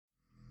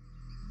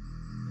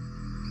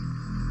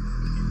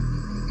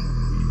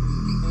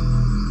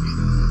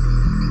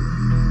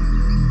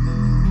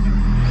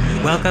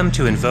Welcome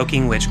to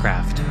Invoking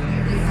Witchcraft,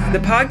 the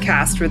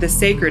podcast where the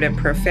sacred and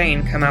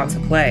profane come out to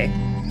play.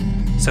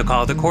 So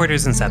call the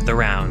quarters and set the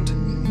round.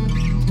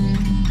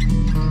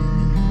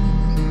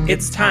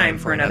 It's time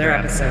for another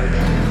episode.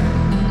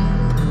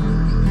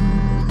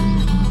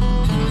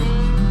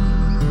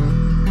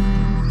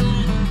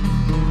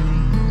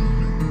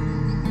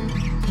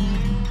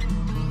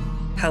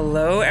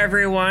 Hello,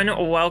 everyone.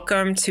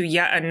 Welcome to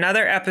yet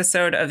another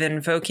episode of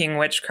Invoking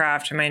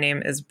Witchcraft. My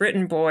name is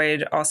Britton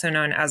Boyd, also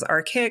known as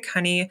Archaic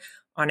Honey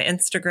on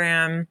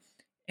Instagram,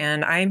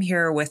 and I'm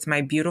here with my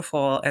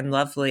beautiful and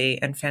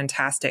lovely and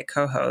fantastic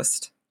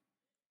co-host,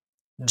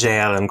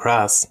 JLM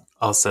Cross,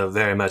 also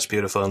very much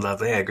beautiful and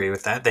lovely. I agree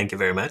with that. Thank you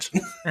very much.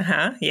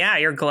 Yeah,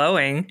 you're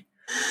glowing.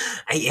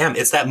 I am.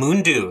 It's that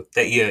moon dew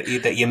that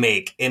you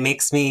make. It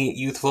makes me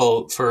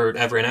youthful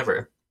forever and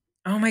ever.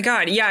 Oh my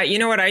God. Yeah. You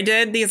know what I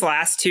did these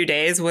last 2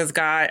 days was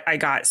I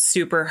got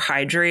super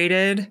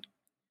hydrated,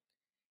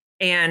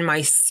 and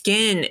my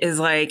skin is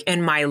like,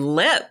 and my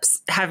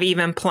lips have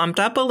even plumped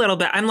up a little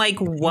bit. I'm like,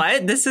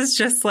 what? This is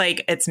just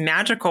like, it's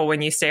magical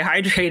when you stay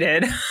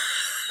hydrated.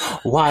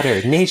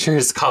 Water,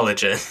 nature's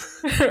collagen.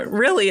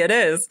 Really, it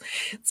is.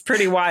 It's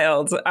pretty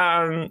wild.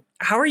 How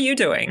are you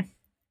doing?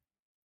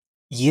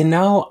 You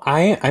know,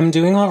 I'm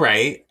doing all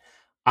right.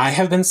 I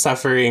have been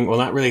suffering, well,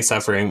 not really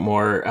suffering,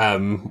 more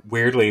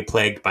weirdly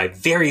plagued by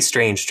very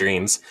strange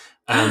dreams.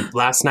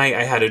 Last night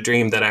I had a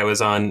dream that I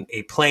was on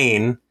a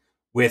plane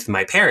with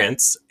my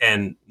parents,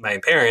 and my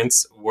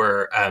parents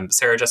were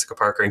Sarah Jessica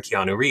Parker and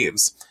Keanu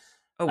Reeves.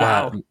 Oh,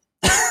 wow.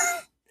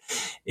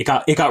 It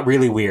got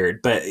really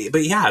weird, but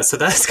yeah, so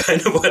that's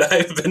kind of what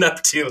I've been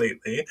up to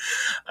lately.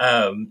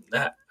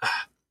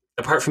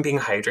 Apart from being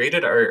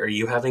hydrated, are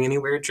you having any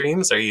weird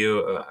dreams? Are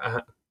you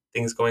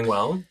things going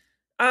well?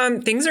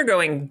 Things are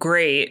going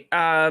great,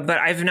 but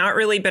I've not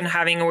really been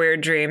having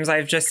weird dreams.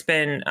 I've just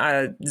been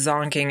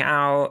zonking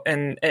out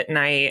and at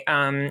night.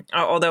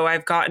 Although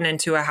I've gotten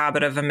into a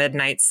habit of a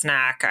midnight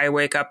snack. I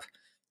wake up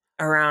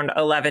around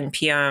 11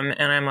 p.m.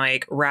 and I'm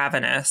like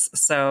ravenous.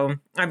 So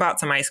I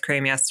bought some ice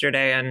cream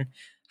yesterday and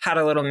had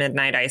a little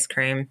midnight ice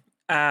cream.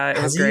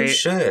 It was great. You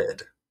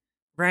should.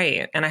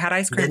 Right. And I had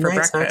ice cream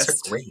Midnight for breakfast.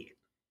 Snacks are great.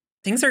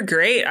 Things are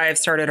great. I've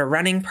started a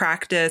running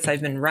practice. I've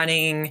been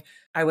running.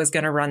 I was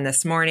going to run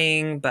this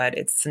morning, but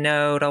it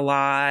snowed a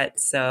lot.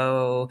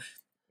 So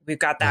we've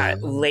got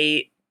that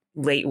late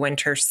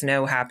winter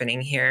snow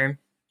happening here.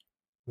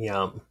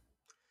 Yeah.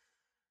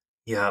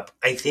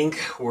 I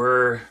think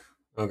we're,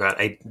 oh God,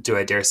 I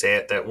dare say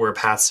it, that we're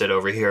past it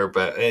over here,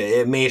 but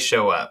it may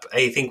show up.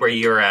 I think where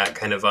you're at,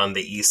 kind of on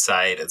the east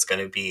side, it's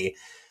going to be,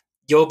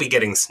 you'll be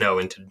getting snow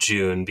into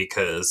June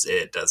because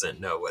it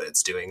doesn't know what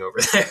it's doing over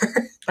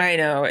there. I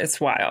know,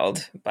 it's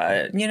wild,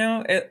 but you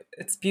know,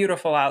 it's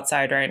beautiful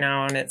outside right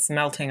now and it's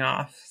melting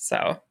off.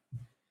 So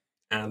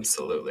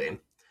absolutely.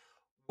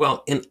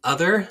 Well, in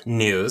other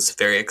news,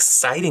 very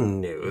exciting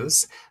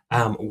news,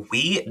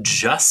 we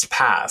just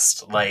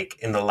passed, like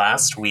in the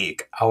last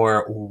week,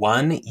 our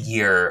 1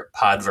 year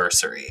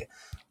podversary.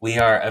 We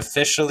are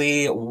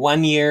officially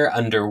 1 year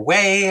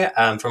underway.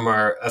 From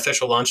our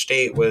official launch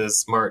date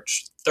was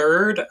March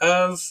 3rd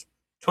of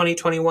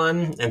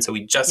 2021. And so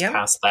we just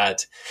passed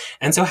that.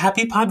 And so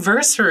happy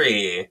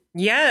podversary.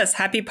 Yes,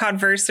 happy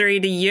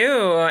podversary to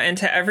you and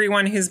to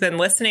everyone who's been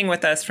listening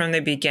with us from the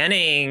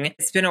beginning.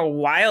 It's been a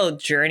wild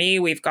journey.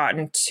 We've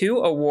gotten 2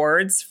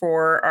 awards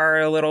for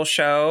our little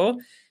show,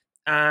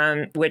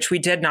 which we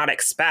did not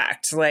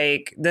expect.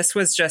 Like, this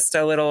was just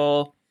a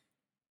little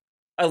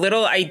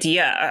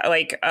idea,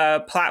 like a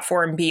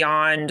platform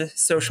beyond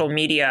social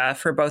media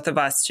for both of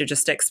us to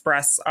just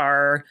express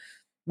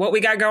what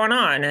we got going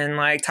on and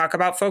like talk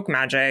about folk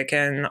magic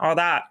and all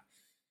that.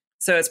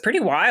 So it's pretty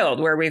wild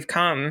where we've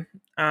come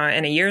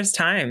in a year's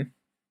time.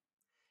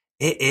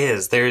 It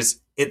is.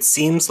 It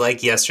seems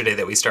like yesterday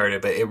that we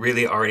started, but it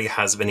really already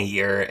has been a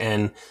year,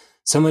 and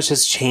so much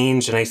has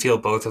changed. And I feel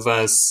both of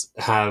us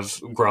have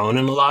grown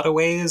in a lot of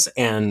ways.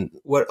 And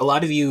what a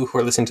lot of you who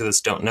are listening to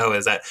this don't know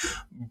is that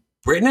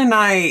Britton and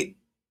I,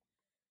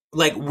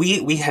 like,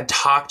 we had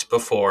talked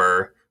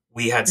before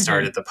we had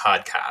started the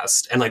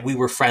podcast, and like we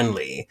were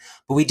friendly,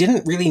 but we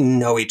didn't really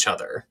know each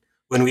other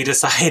when we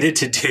decided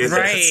to do this.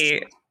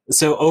 Right.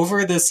 So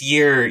over this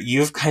year,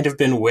 you've kind of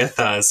been with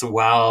us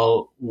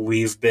while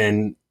we've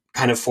been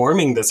kind of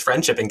forming this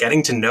friendship and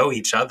getting to know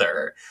each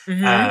other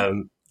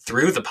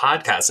through the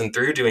podcast and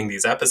through doing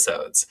these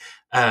episodes,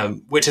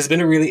 which has been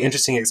a really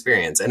interesting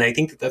experience. And I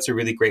think that that's a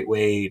really great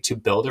way to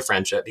build a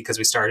friendship, because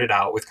we started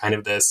out with kind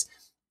of this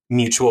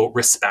mutual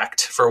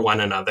respect for one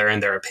another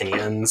and their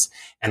opinions,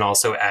 and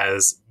also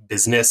as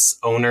business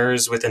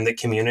owners within the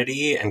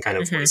community and kind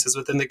of voices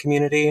within the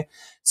community.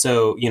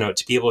 So, you know,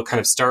 to be able to kind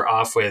of start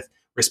off with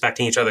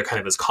respecting each other kind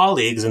of as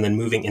colleagues and then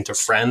moving into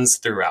friends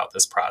throughout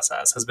this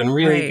process has been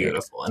really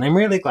beautiful. And I'm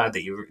really glad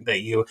that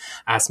you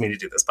asked me to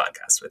do this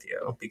podcast with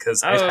you,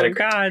 because I've had a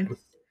great time.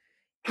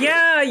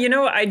 Yeah, you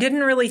know, I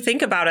didn't really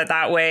think about it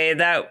that way,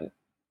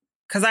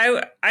 because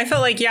I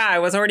felt like, I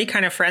was already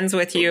kind of friends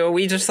with you.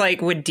 We just like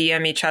would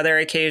DM each other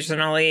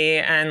occasionally.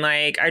 And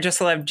like, I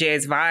just loved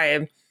Jay's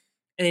vibe.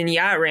 And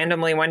yeah,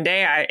 randomly one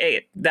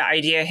day, the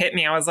idea hit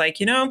me. I was like,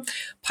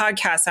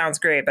 podcast sounds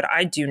great, but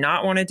I do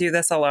not want to do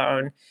this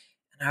alone.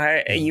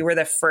 You were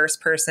the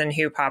first person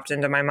who popped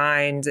into my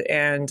mind.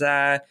 And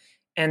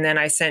then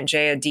I sent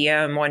Jay a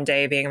DM one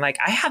day being like,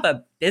 I have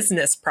a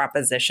business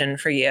proposition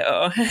for you.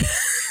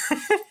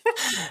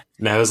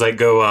 And I was like,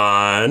 go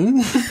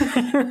on.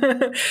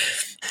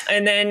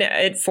 And then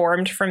it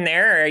formed from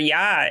there.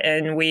 Yeah.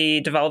 And we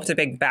developed a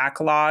big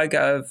backlog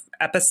of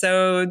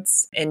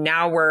episodes. And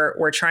now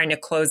we're trying to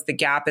close the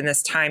gap in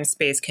this time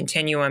space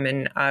continuum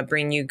and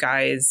bring you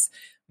guys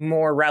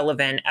more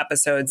relevant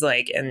episodes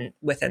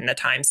within the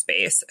time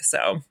space.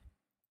 So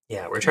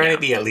yeah, we're trying to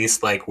be at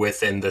least like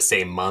within the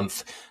same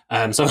month.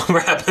 Some of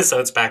our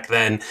episodes back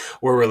then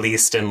were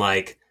released in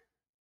like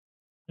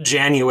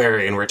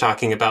January, and we're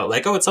talking about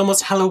like, oh, it's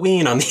almost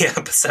Halloween on the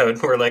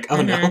episode. We're like,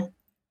 oh no.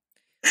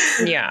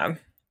 Yeah.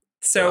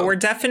 So we're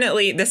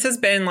definitely, this has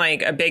been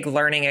like a big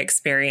learning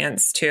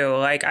experience too.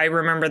 Like I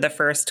remember the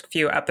first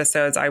few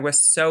episodes, I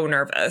was so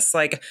nervous.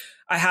 Like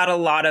I had a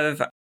lot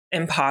of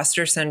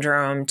imposter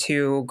syndrome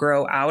to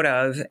grow out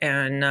of.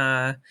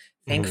 And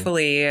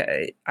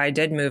thankfully I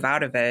did move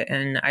out of it.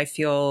 And I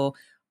feel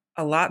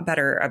a lot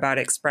better about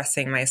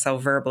expressing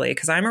myself verbally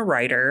because I'm a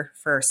writer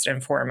first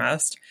and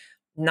foremost,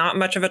 not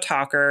much of a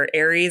talker.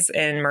 Aries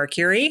and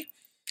Mercury,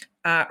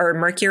 or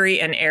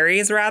Mercury and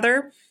Aries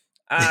rather.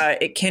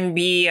 It can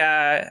be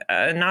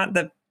not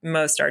the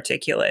most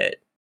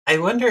articulate. I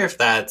wonder if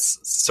that's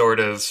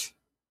sort of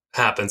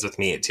happens with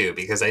me too,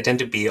 because I tend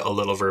to be a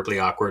little verbally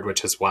awkward,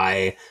 which is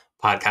why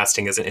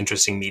podcasting is an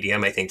interesting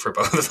medium, I think, for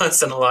both of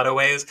us in a lot of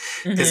ways,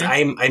 because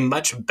I'm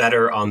much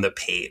better on the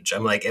page.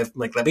 I'm like,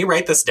 let me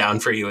write this down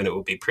for you and it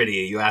will be pretty.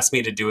 You ask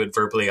me to do it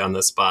verbally on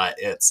the spot,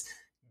 it's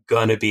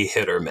gonna be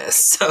hit or miss.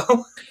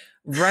 So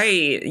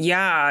right.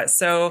 Yeah.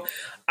 So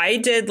I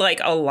did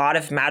like a lot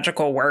of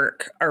magical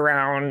work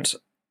around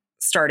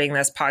starting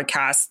this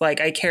podcast.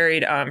 Like I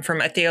carried from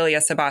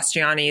Athalia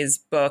Sebastiani's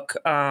book.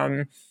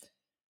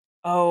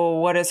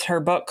 What is her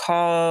book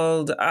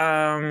called?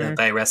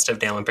 By Rest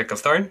of Nail and Prick of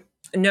Thorn?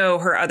 No,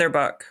 her other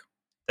book.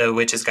 The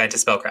Witch's Guide to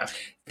Spellcraft.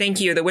 Thank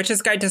you. The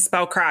Witch's Guide to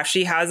Spellcraft.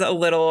 She has a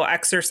little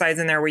exercise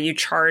in there where you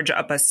charge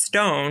up a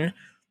stone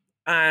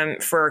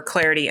for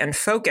clarity and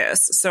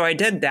focus. So I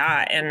did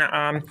that. And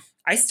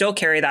I still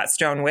carry that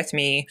stone with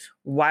me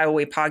while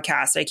we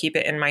podcast. I keep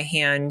it in my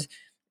hand.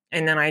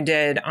 And then I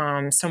did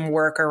some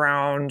work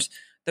around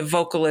the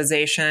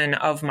vocalization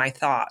of my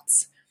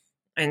thoughts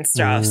and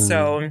stuff.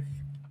 So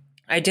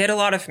I did a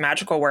lot of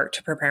magical work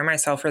to prepare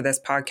myself for this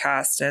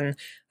podcast. And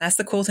that's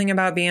the cool thing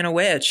about being a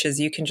witch is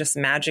you can just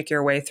magic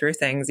your way through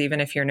things, even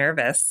if you're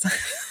nervous.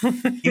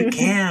 You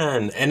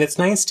can. And it's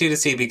nice too to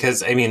see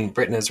because, I mean,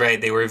 Britton is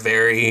right. They were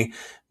very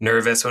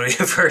nervous when we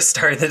first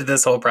started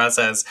this whole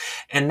process.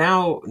 And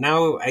now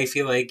I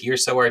feel like you're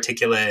so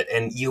articulate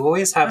and you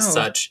always have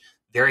such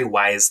very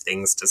wise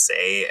things to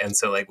say. And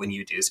so like when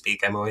you do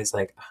speak, I'm always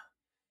like,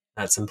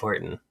 that's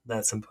important.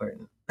 That's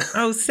important.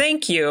 Oh,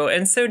 thank you.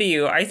 And so do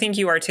you. I think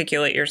you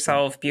articulate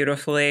yourself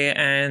beautifully.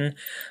 And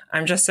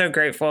I'm just so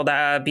grateful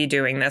to be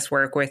doing this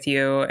work with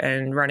you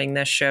and running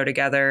this show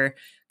together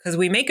because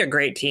we make a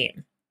great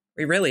team.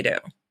 We really do.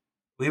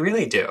 We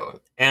really do.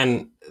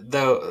 And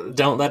though,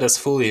 don't let us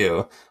fool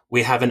you.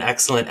 We have an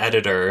excellent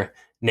editor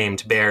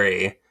named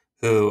Barry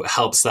who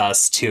helps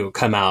us to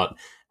come out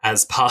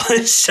as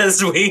polished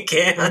as we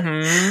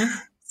can.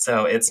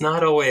 So it's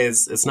not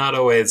always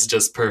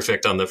just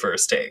perfect on the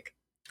first take.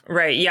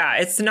 Right. Yeah.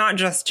 It's not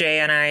just Jay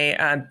and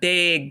I.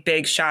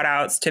 Big shout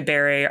outs to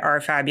Barry,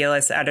 our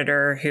fabulous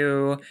editor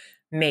who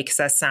makes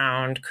us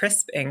sound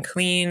crisp and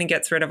clean,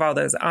 gets rid of all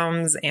those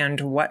ums and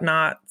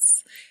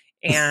whatnots.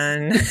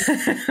 And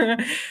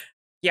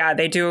yeah,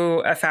 they do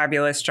a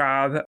fabulous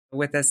job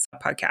with this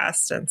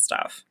podcast and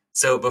stuff.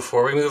 So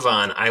before we move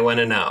on, I want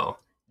to know,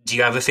 do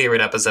you have a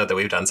favorite episode that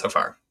we've done so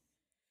far?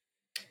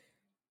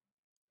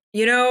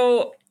 You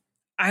know,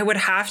 I would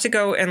have to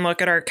go and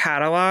look at our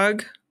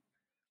catalog,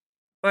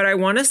 but I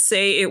want to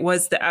say it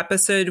was the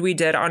episode we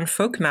did on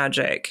folk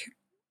magic.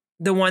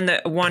 The one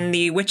that won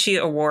the Witchy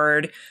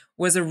Award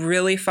was a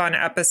really fun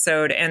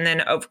episode. And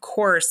then, of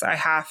course, I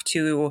have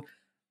to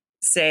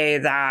say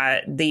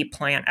that the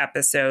plant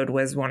episode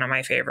was one of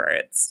my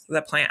favorites,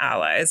 the plant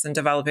allies and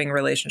developing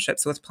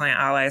relationships with plant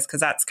allies,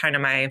 because that's kind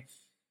of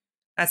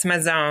that's my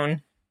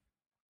zone.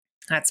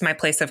 That's my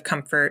place of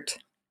comfort.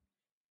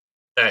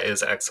 That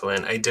is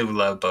excellent. I do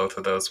love both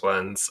of those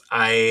ones.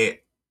 I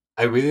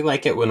really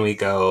like it when we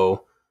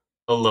go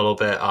a little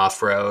bit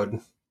off-road.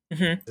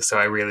 So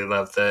I really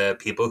love the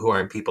people who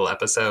aren't people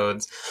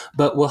episodes.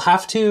 But we'll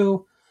have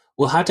to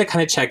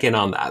kind of check in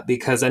on that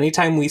because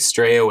anytime we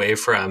stray away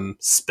from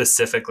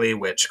specifically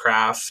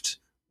witchcraft,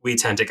 we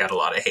tend to get a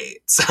lot of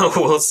hate. So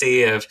we'll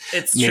see if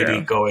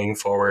maybe going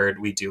forward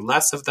we do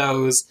less of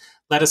those.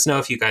 Let us know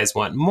if you guys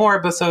want more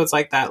episodes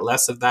like that,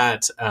 less of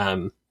that.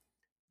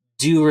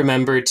 Do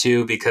remember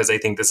too, because I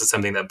think this is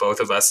something that both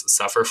of us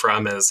suffer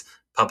from, is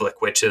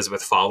public witches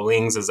with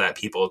followings is that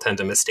people tend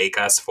to mistake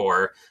us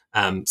for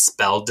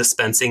spell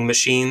dispensing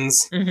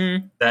machines.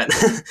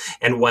 That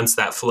and once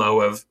that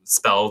flow of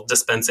spell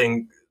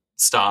dispensing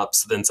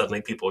stops, then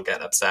suddenly people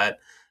get upset.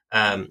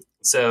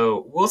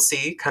 So we'll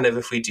see kind of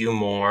if we do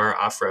more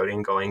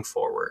off-roading going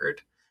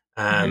forward,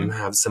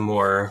 have some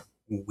more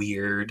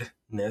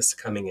weirdness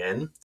coming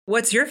in.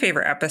 What's your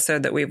favorite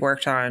episode that we've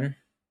worked on?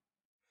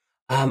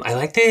 I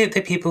like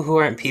the people who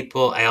aren't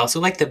people. I also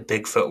like the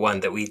Bigfoot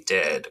one that we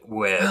did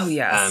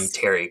with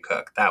Terry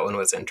Cook. That one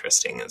was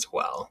interesting as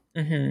well.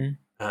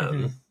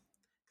 Because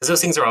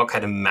those things are all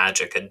kind of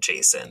magic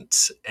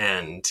adjacent.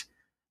 And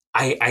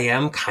I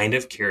am kind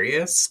of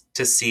curious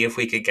to see if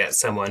we could get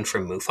someone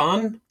from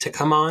MUFON to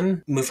come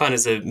on. MUFON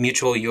is a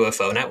mutual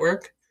UFO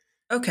network.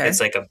 Okay. It's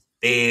like a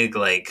big,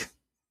 like,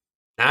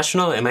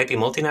 national, it might be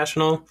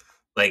multinational,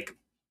 like,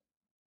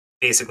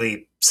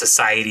 basically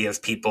society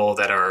of people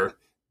that are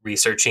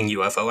researching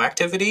UFO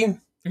activity.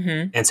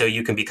 And so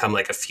you can become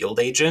like a field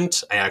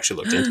agent. I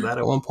actually looked into that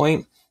at one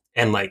point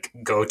and like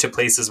go to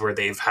places where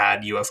they've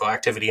had UFO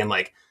activity and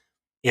like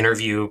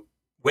interview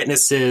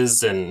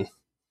witnesses and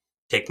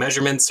take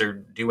measurements or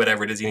do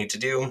whatever it is you need to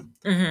do.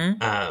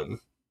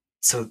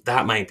 So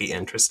that might be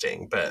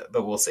interesting, but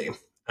we'll see.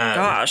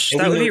 Gosh,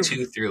 and that would be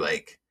too through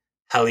like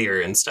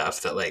Hellier and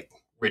stuff that like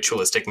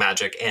ritualistic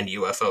magic and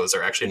UFOs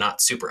are actually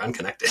not super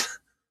unconnected.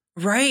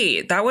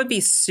 Right. That would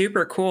be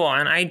super cool.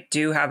 And I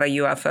do have a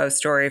UFO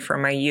story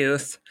from my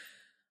youth.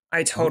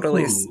 I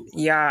totally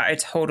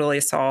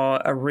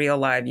saw a real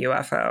live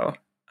UFO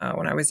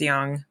when I was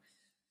young.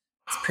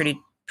 It's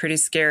pretty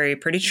scary,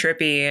 pretty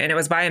trippy. And it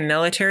was by a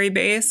military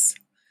base.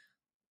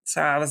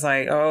 So I was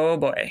like, oh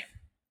boy.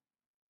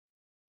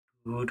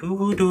 We're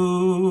going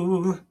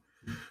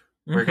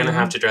to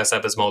have to dress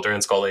up as Mulder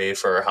and Scully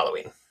for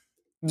Halloween.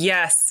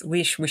 Yes,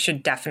 we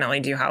should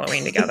definitely do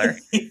Halloween together.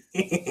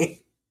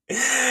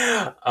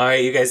 All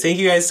right, you guys. Thank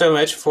you guys so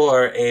much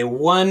for a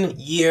 1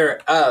 year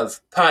of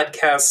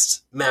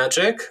podcast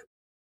magic.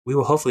 We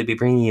will hopefully be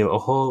bringing you a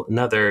whole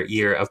another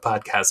year of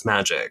podcast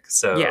magic.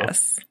 So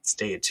yes,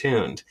 stay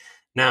tuned.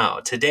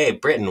 Now, today,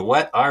 Britton,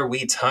 what are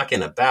we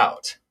talking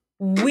about?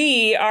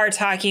 We are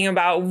talking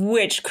about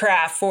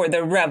witchcraft for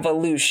the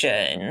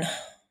revolution.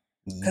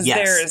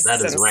 Yes, that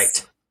is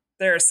right.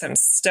 There's some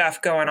stuff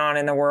going on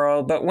in the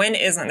world, but when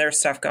isn't there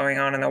stuff going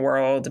on in the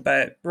world?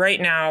 But right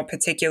now,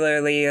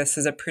 particularly, this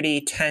is a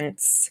pretty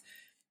tense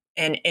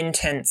and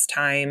intense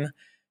time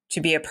to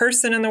be a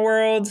person in the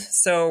world.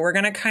 So we're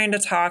going to kind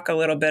of talk a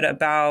little bit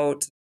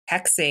about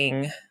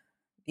hexing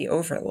the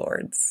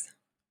overlords.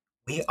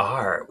 We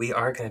are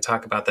going to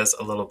talk about this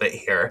a little bit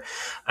here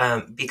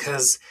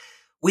because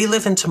we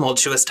live in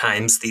tumultuous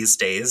times these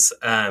days.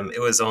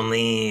 It was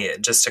only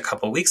just a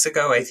couple weeks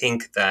ago, I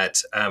think,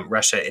 that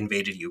Russia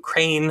invaded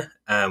Ukraine.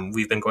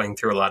 We've been going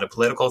through a lot of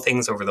political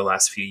things over the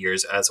last few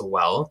years as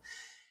well.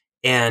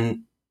 And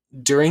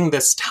during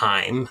this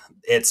time,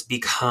 it's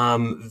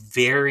become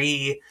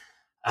very,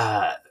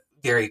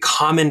 very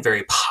common,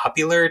 very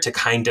popular to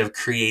kind of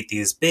create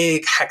these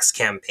big hex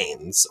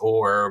campaigns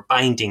or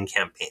binding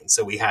campaigns.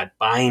 So we had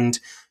Bind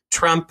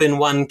Trump in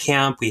one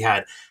camp. We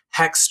had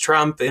Hex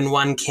Trump in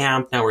one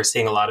camp. Now we're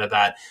seeing a lot of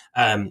that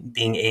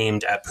being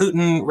aimed at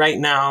Putin right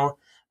now.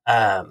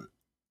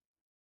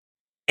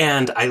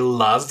 And I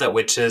love that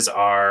witches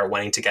are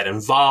wanting to get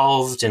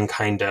involved in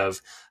kind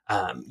of,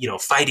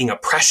 fighting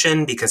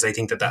oppression, because I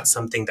think that that's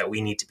something that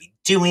we need to be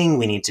doing.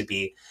 We need to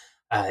be,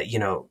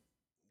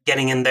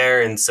 getting in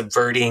there and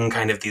subverting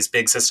kind of these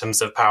big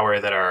systems of power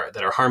that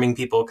are harming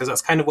people, because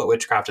that's kind of what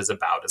witchcraft is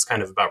about. It's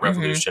kind of about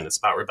revolution. It's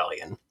about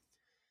rebellion.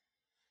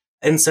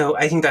 And so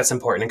I think that's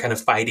important, and kind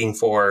of fighting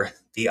for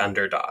the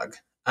underdog.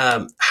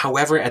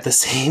 However, at the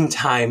same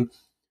time,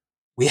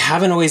 we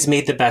haven't always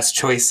made the best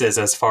choices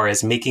as far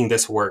as making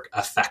this work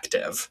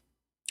effective.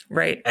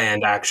 Right.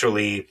 And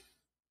actually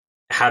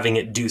having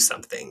it do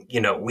something.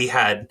 We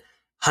had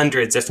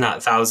hundreds, if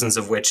not thousands,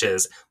 of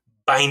witches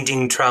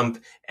binding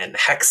Trump and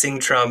hexing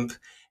Trump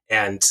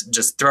and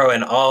just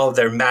throwing all of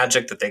their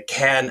magic that they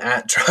can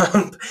at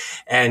Trump.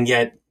 And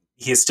yet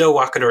he's still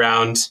walking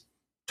around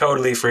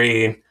totally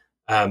free.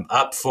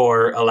 Up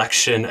for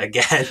election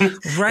again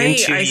right,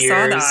 in 2 years.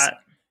 I saw that.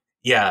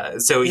 Yeah,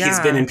 so he's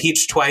been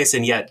impeached twice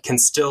and yet can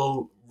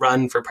still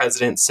run for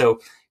president. So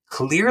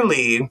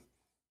clearly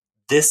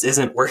this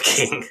isn't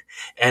working.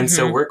 And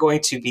so we're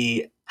going to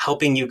be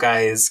helping you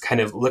guys kind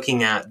of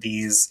looking at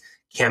these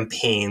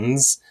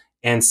campaigns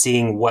and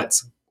seeing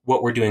what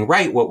we're doing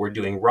right, what we're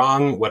doing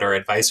wrong, what our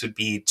advice would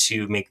be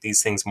to make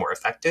these things more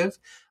effective.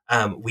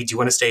 We do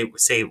want to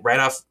say right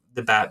off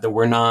the bat that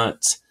we're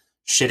not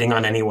shitting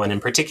on anyone in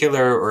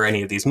particular or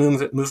any of these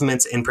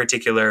movements in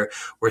particular.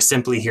 We're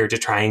simply here to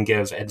try and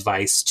give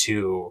advice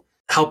to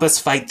help us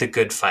fight the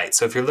good fight.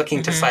 So if you're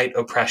looking to fight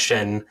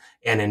oppression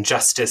and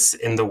injustice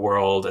in the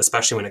world,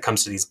 especially when it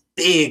comes to these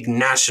big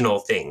national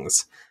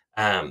things,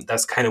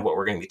 that's kind of what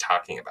we're going to be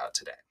talking about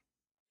today.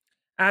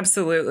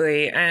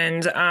 Absolutely.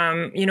 And,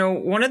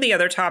 one of the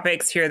other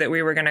topics here that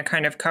we were going to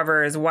kind of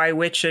cover is why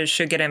witches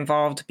should get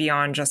involved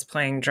beyond just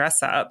playing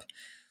dress up.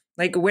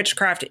 Like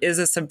witchcraft is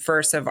a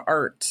subversive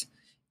art.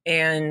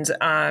 And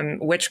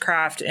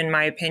witchcraft, in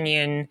my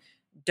opinion,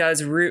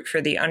 does root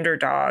for the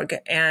underdog.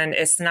 And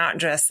it's not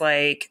just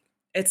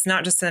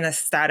an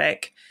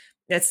aesthetic.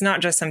 It's not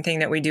just something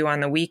that we do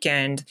on the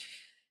weekend.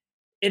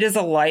 It is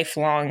a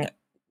lifelong,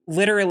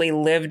 literally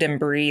lived and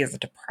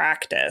breathed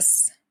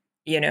practice.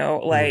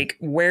 Like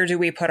where do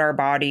we put our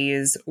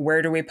bodies?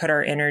 Where do we put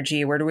our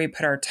energy? Where do we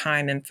put our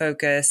time and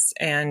focus?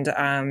 And,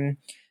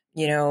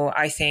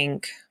 I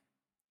think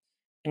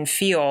and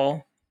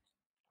feel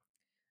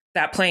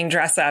that playing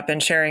dress up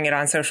and sharing it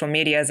on social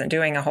media isn't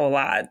doing a whole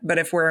lot. But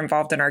if we're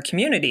involved in our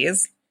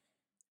communities,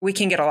 we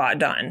can get a lot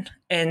done.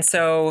 And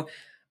so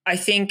I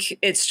think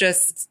it's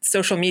just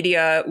social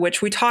media,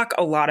 which we talk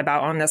a lot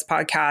about on this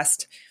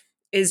podcast,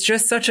 is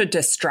just such a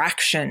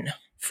distraction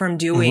from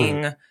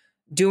doing,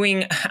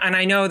 and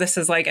I know this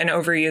is like an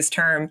overused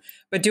term,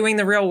 but doing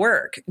the real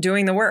work,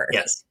 doing the work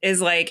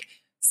is like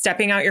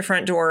stepping out your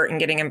front door and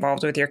getting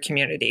involved with your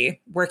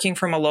community, working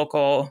from a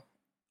local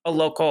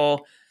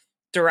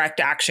direct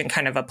action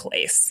kind of a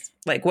place.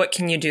 Like, what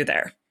can you do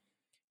there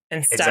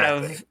instead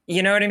of,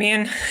 you know what I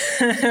mean?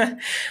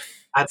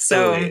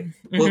 Absolutely.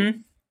 Well,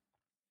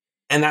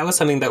 and that was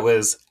something that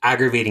was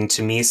aggravating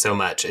to me so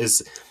much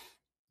is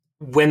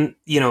when,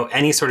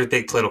 any sort of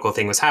big political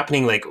thing was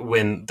happening, like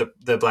when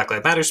the Black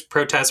Lives Matter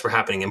protests were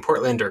happening in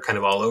Portland or kind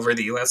of all over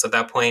the US at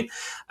that point,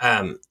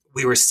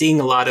 we were seeing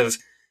a lot of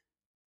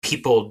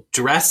people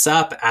dress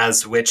up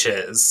as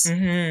witches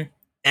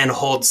and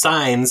hold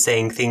signs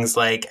saying things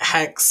like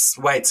hex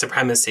white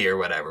supremacy or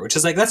whatever, which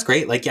is like, that's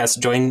great. Like, yes,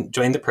 join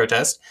the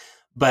protest.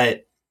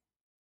 But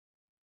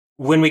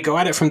when we go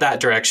at it from that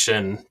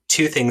direction,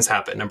 two things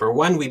happen. Number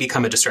one, we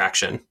become a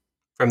distraction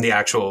from the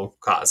actual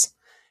cause.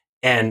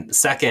 And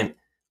second,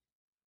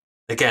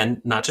 again,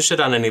 not to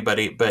shit on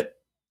anybody, but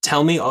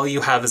tell me all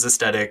you have is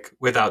aesthetic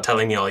without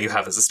telling me all you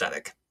have is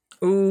aesthetic.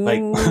 Ooh.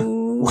 Like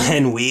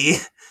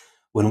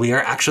when we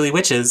are actually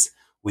witches,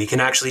 we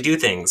can actually do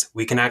things.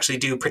 We can actually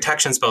do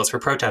protection spells for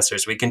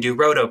protesters. We can do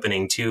road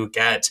opening to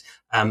get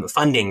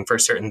funding for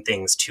certain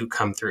things to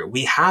come through.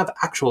 We have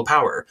actual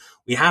power.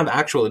 We have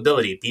actual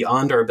ability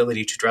beyond our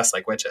ability to dress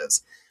like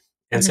witches.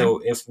 And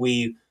so if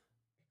we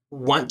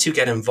want to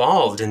get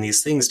involved in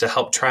these things to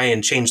help try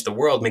and change the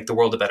world, make the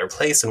world a better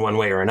place in one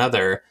way or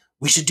another,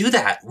 we should do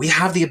that. We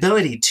have the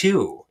ability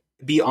to,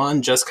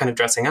 beyond just kind of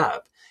dressing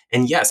up.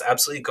 And yes,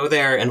 absolutely go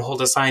there and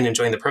hold a sign and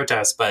join the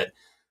protest, but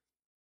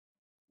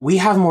we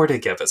have more to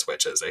give as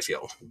witches, I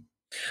feel.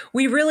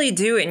 We really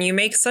do. And you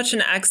make such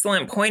an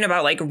excellent point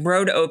about like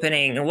road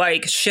opening,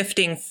 like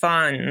shifting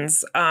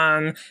funds,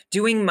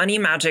 doing money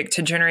magic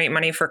to generate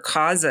money for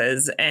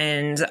causes,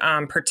 and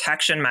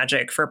protection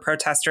magic for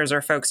protesters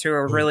or folks who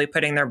are really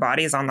putting their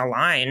bodies on the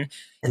line.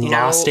 And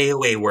lost stay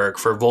away work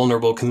for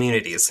vulnerable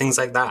communities, things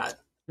like that.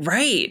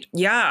 Right.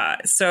 Yeah.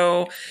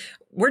 So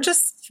we're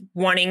just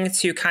wanting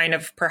to kind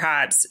of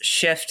perhaps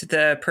shift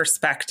the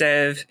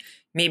perspective,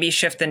 maybe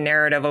shift the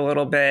narrative a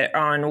little bit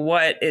on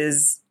what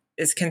is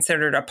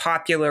considered a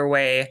popular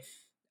way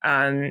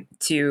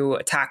to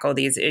tackle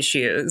these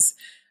issues.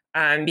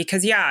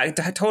 Because, yeah,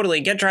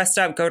 totally get dressed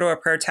up, go to a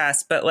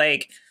protest, but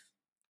like,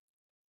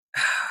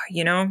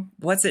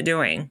 what's it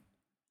doing?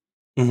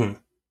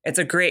 It's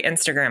a great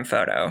Instagram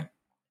photo,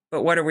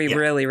 but what are we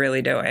really,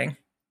 really doing?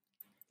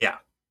 Yeah.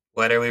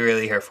 What are we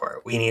really here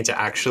for? We need to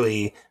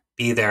actually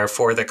be there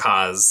for the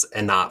cause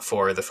and not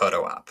for the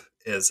photo op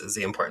is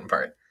the important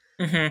part.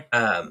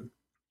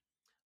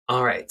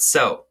 All right.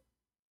 So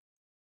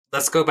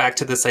let's go back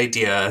to this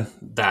idea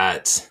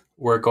that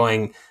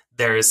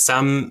there is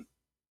some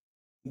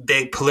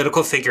big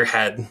political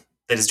figurehead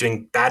that is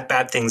doing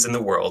bad things in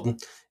the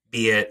world,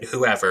 be it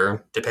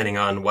whoever, depending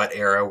on what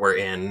era we're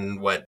in,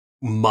 what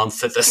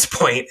month at this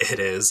point it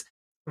is.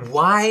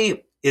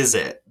 Why is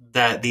it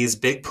that these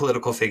big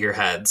political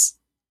figureheads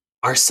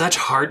are such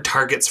hard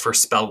targets for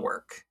spell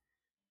work?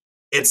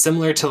 It's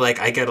similar to like,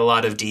 I get a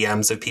lot of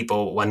DMs of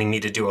people wanting me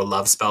to do a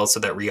love spell so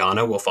that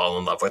Rihanna will fall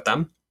in love with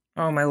them.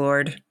 Oh my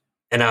Lord.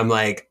 And I'm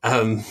like,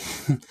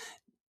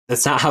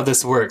 that's not how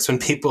this works. When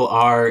people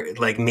are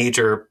like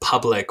major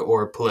public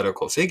or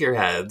political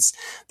figureheads,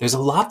 there's a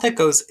lot that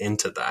goes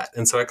into that.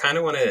 And so I kind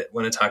of want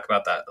to talk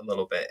about that a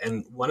little bit.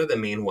 And one of the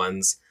main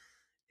ones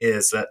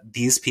is that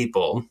these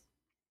people,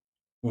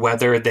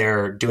 whether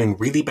they're doing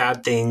really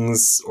bad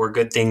things or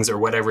good things or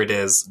whatever it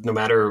is, no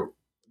matter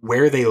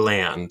where they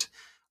land,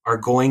 are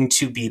going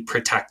to be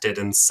protected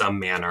in some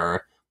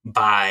manner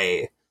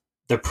by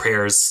the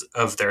prayers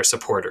of their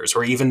supporters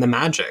or even the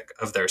magic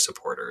of their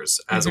supporters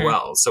as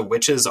well. So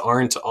witches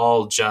aren't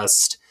all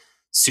just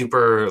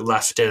super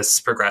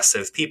leftist,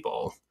 progressive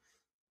people.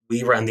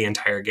 We run the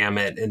entire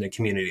gamut in the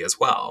community as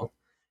well.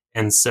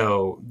 And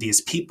so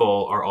these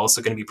people are also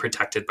going to be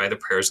protected by the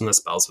prayers and the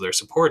spells of their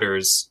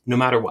supporters, no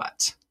matter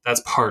what.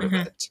 That's part of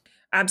it.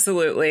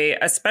 Absolutely.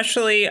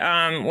 Especially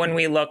when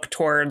we look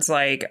towards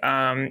like,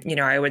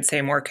 I would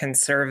say more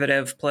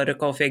conservative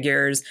political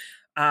figures,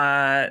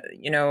 what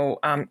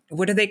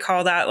do they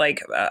call that?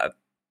 Like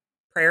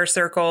prayer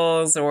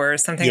circles or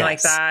something like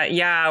Yes. that.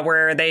 Yeah,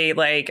 where they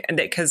like,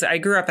 because I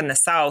grew up in the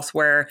South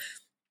where,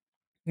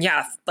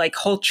 yeah, like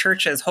whole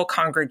churches, whole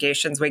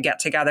congregations would get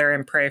together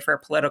and pray for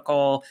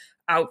political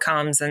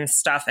outcomes and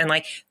stuff. And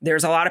like,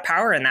 there's a lot of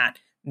power in that.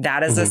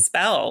 That is a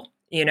spell,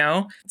 you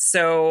know?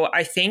 So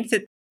I think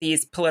that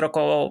these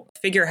political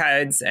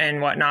figureheads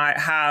and whatnot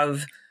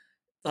have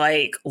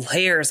like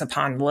layers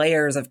upon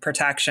layers of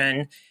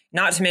protection,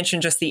 not to mention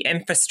just the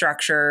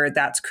infrastructure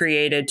that's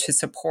created to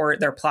support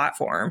their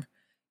platform.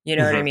 You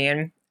know what I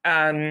mean?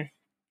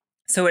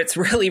 So it's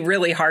really,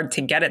 really hard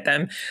to get at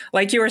them.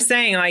 Like you were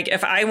saying, like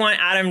if I want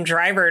Adam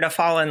Driver to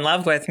fall in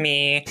love with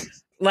me,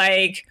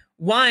 like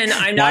one,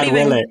 I'm not God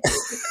even, will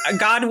it.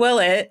 God will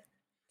it.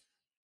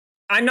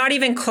 I'm not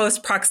even close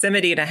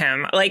proximity to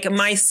him. Like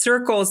my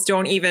circles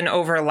don't even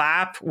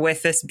overlap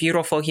with this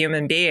beautiful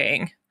human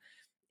being,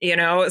 you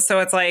know? So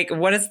it's like,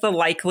 what is the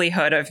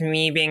likelihood of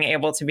me being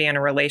able to be in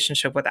a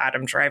relationship with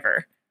Adam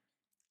Driver?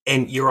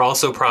 And you're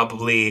also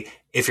probably,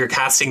 if you're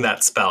casting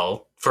that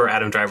spell for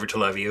Adam Driver to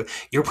love you,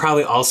 you're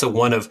probably also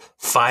one of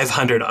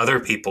 500 other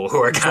people who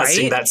are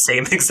casting that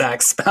same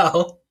exact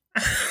spell.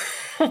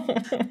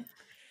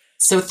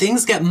 So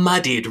things get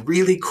muddied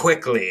really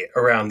quickly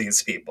around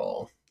these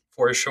people,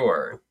 for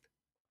sure.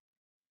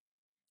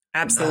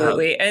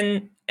 Absolutely.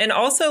 And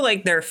also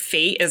like their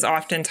fate is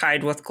often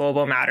tied with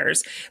global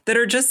matters that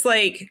are just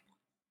like,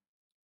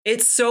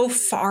 it's so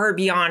far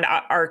beyond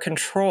our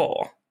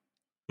control.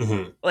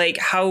 Like,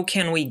 how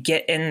can we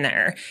get in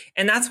there?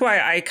 And that's why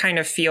I kind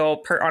of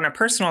feel on a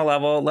personal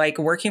level, like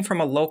working from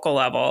a local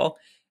level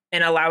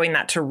and allowing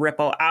that to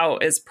ripple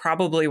out is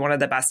probably one of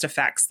the best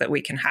effects that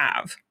we can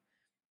have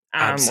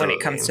when it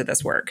comes to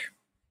this work.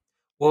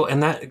 Well,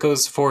 and that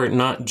goes for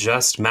not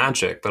just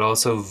magic, but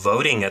also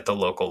voting at the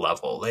local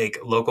level, like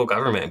local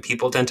government.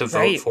 People tend to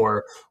vote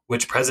for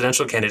which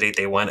presidential candidate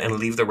they want and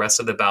leave the rest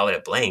of the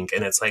ballot blank.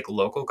 And it's like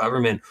local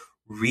government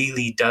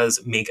really does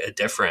make a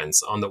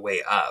difference on the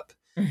way up.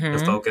 To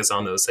focus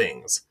on those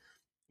things,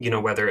 you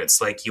know, whether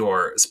it's like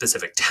your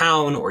specific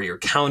town or your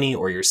county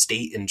or your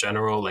state in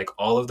general, like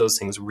all of those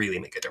things really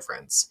make a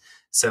difference.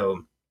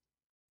 So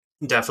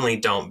definitely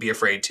don't be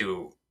afraid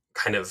to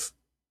kind of,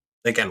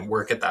 again,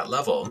 work at that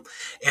level.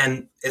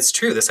 And it's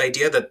true, this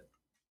idea that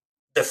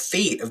the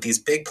fate of these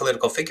big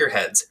political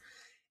figureheads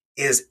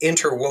is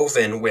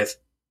interwoven with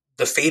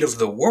the fate of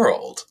the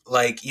world.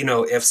 Like, you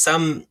know, if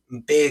some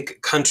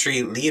big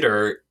country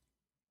leader,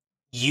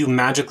 you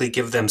magically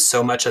give them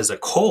so much as a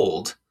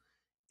cold,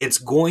 it's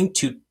going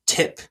to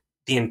tip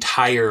the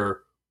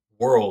entire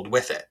world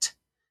with it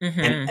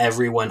and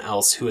everyone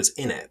else who is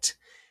in it.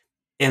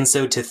 And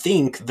so to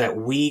think that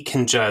we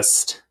can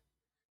just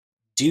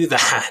do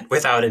that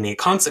without any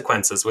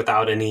consequences,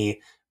 without any,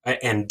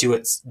 and do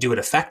it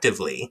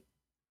effectively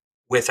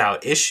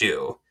without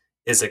issue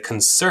is a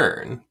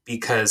concern,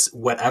 because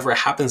whatever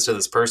happens to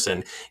this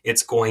person,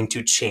 it's going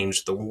to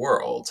change the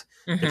world,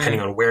 depending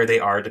on where they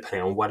are,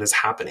 depending on what is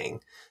happening.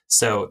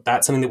 So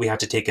that's something that we have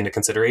to take into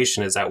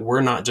consideration, is that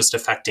we're not just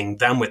affecting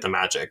them with the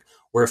magic,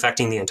 we're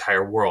affecting the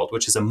entire world,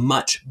 which is a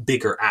much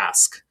bigger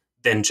ask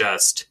than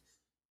just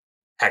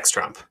hex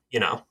Trump,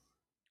 you know?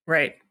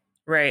 Right.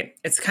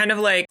 It's kind of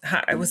like,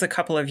 it was a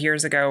couple of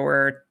years ago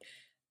where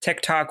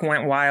TikTok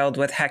went wild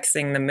with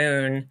hexing the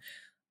moon.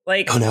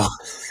 Like, oh no.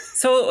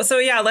 So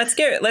yeah, let's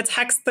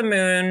hex the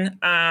moon.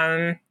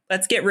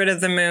 Let's get rid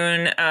of the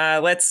moon.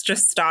 Let's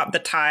just stop the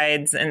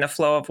tides and the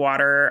flow of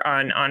water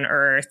on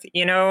Earth.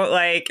 You know,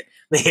 like,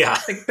 yeah,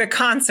 the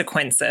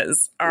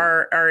consequences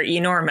are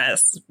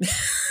enormous.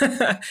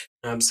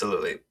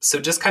 Absolutely.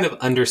 So just kind of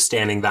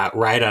understanding that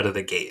right out of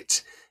the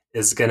gate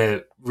is going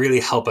to really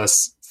help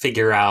us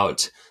figure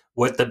out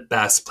what the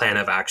best plan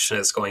of action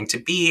is going to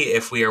be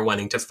if we are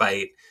wanting to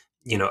fight,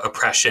 you know,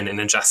 oppression and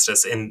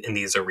injustice in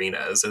these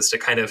arenas, is to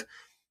kind of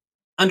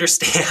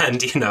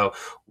understand, you know,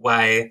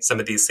 why some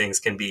of these things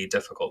can be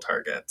difficult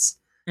targets.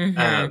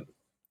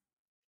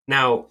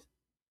 Now,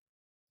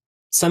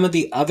 some of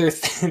the other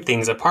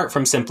things, apart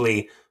from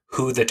simply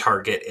who the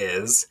target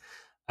is,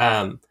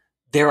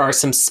 there are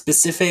some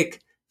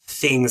specific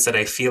things that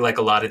I feel like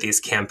a lot of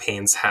these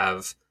campaigns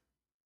have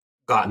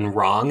gotten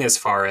wrong, as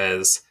far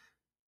as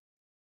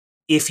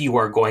if you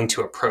are going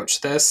to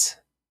approach this,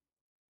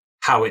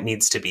 how it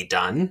needs to be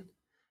done.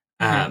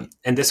 And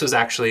this was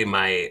actually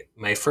my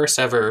first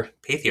ever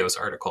Patheos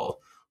article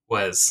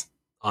was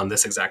on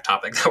this exact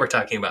topic that we're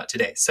talking about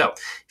today. So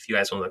if you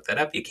guys want to look that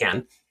up, you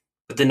can.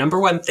 But the number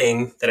one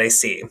thing that I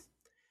see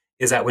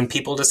is that when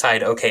people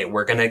decide, okay,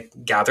 we're going to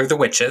gather the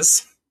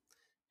witches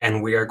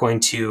and we are going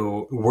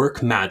to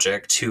work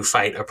magic to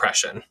fight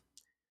oppression,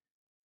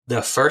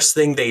 the first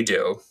thing they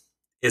do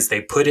is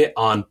they put it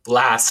on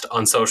blast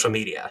on social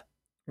media.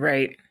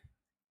 Right.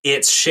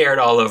 It's shared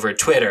all over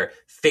Twitter,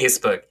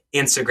 Facebook,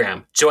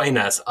 Instagram. Join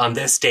us on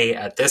this day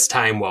at this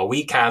time while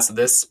we cast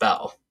this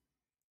spell.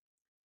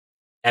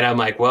 And I'm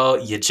like, well,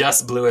 you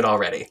just blew it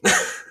already.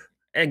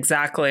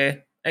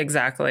 Exactly.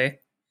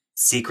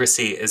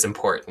 Secrecy is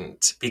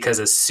important, because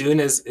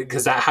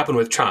because that happened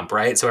with Trump,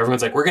 right? So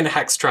everyone's like, we're going to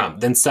hex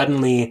Trump. Then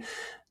suddenly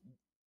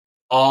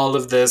all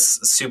of this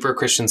super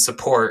Christian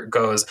support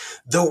goes,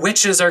 the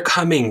witches are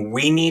coming.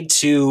 We need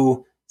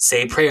to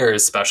say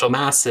prayers, special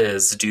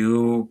masses,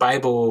 do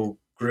Bible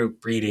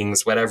group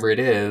readings, whatever it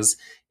is,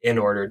 in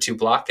order to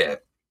block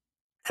it.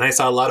 And I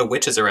saw a lot of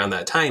witches around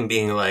that time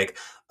being like,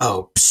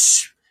 oh,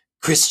 psh,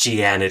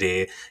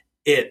 Christianity,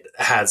 it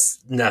has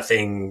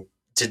nothing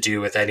to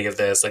do with any of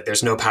this. Like,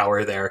 there's no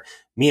power there.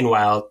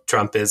 Meanwhile,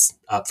 Trump is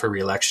up for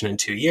re-election in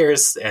 2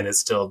 years and is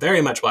still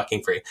very much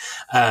walking free.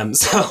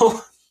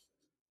 So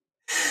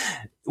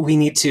we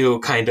need to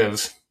kind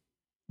of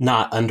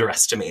not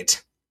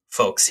underestimate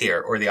folks here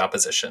or the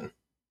opposition.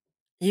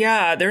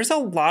 Yeah, there's a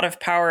lot of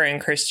power in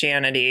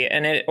Christianity,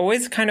 and it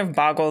always kind of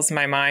boggles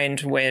my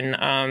mind when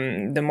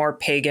the more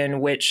pagan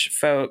witch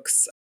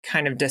folks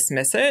kind of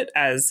dismiss it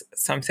as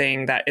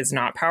something that is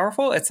not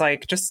powerful. It's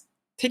like, just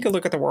take a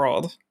look at the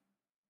world.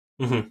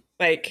 Mm-hmm.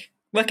 Like,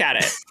 look at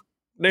it.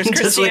 There's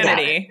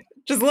Christianity.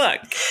 Just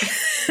look.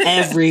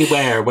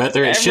 Everywhere,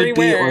 whether it should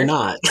be or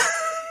not.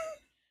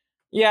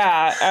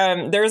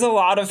 Yeah, there's a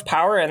lot of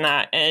power in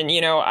that. And,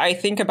 I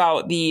think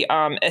about the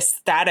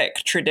ecstatic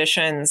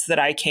traditions that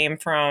I came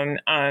from,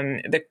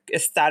 the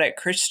ecstatic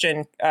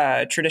Christian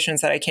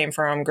traditions that I came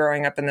from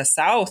growing up in the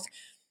South.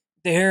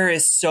 There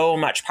is so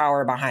much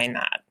power behind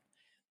that.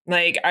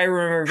 Like, I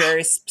remember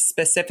very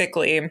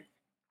specifically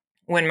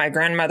when my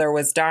grandmother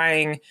was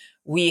dying,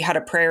 we had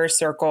a prayer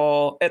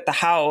circle at the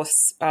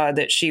house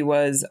that she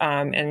was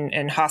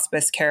in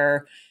hospice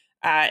care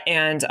at.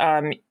 And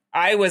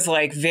I was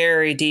like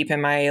very deep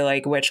in my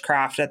like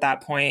witchcraft at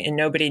that point, and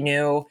nobody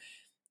knew.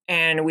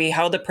 And we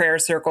held a prayer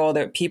circle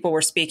that people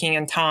were speaking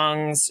in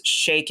tongues,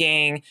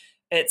 shaking,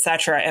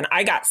 etc. And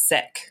I got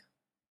sick.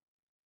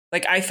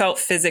 Like, I felt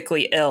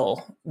physically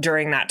ill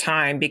during that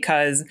time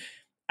because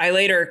I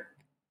later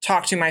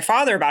talked to my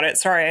father about it.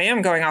 Sorry, I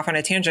am going off on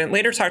a tangent.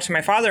 Later talked to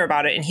my father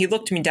about it, and he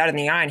looked me dead in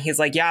the eye and he's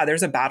like, yeah,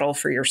 there's a battle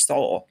for your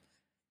soul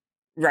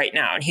right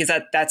now. And he's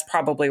like, that's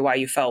probably why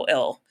you felt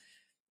ill.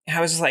 And I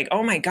was just like,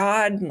 oh my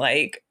God,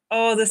 like,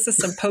 oh, this is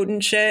some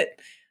potent shit.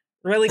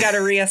 Really got to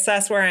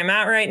reassess where I'm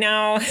at right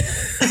now.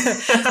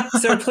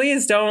 So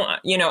please don't,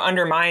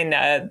 undermine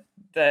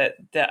the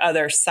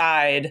other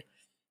side.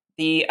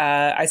 The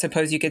I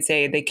suppose you could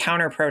say the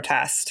counter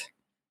protest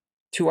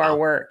to our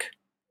work.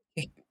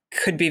 It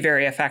could be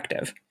very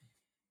effective.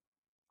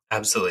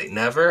 Absolutely.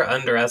 Never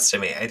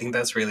underestimate. I think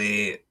that's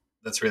really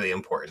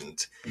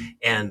important.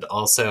 And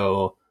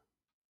also,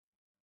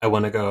 I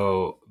want to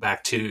go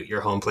back to your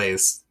home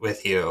place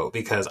with you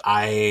because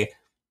I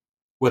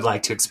would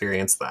like to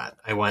experience that.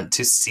 I want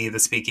to see the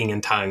speaking in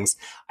tongues.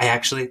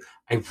 I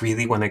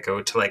really want to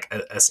go to like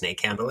a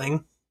snake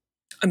handling.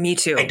 Me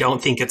too. I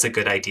don't think it's a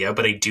good idea,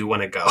 but I do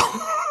want to go.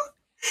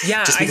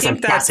 Yeah, just because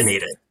I'm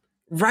fascinated.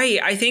 Right.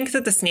 I think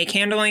that the snake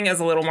handling is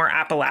a little more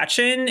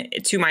Appalachian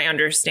to my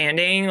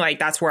understanding. Like,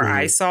 that's where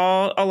I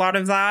saw a lot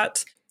of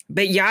that.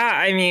 But yeah,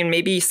 I mean,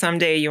 maybe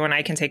someday you and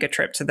I can take a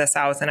trip to the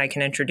South and I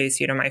can introduce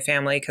you to my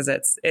family because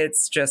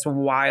it's just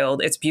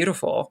wild. It's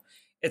beautiful.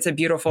 It's a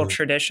beautiful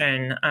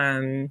tradition.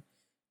 And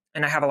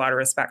I have a lot of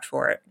respect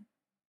for it.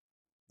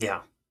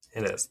 Yeah,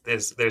 it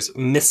is. There's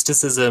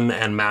mysticism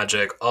and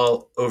magic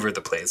all over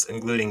the place,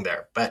 including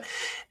there. But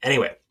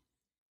anyway,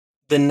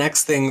 the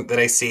next thing that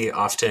I see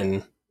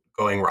often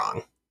going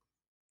wrong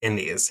in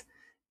these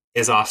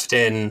is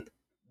often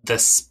the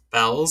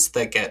spells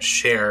that get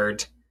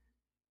shared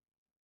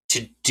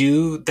to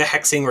do the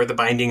hexing or the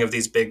binding of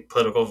these big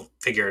political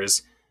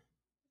figures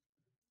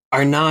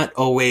are not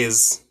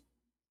always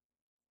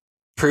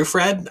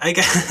proofread, I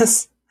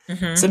guess.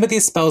 Mm-hmm. Some of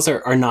these spells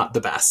are not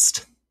the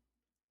best.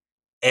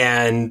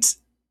 And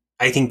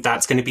I think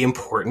that's going to be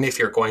important if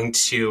you're going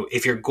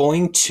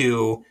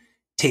to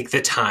take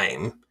the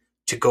time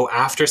to go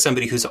after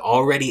somebody who's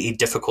already a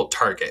difficult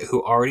target,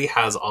 who already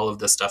has all of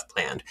this stuff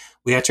planned.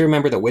 We have to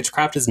remember that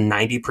witchcraft is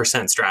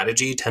 90%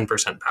 strategy,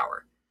 10%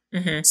 power.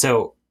 Mm-hmm.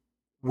 So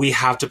we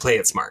have to play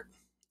it smart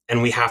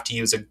and we have to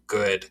use a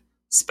good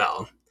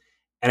spell.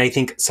 And I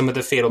think some of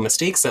the fatal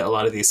mistakes that a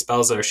lot of these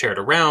spells that are shared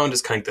around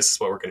is kind of, this is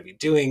what we're going to be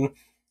doing,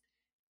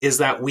 is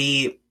that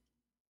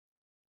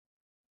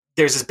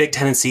there's this big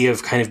tendency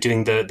of kind of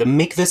doing the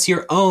make this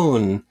your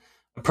own,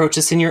 approach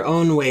this in your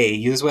own way,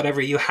 use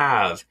whatever you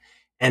have.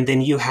 And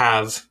then you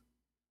have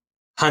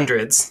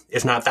hundreds,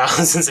 if not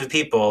thousands of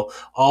people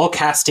all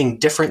casting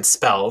different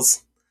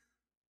spells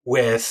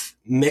with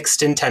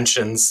mixed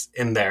intentions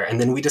in there. And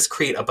then we just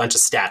create a bunch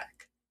of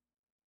static.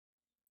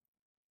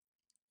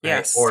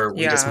 Yes. Right? Or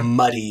we just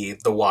muddy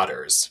the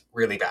waters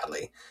really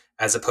badly,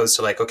 as opposed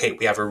to like, okay,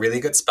 we have a really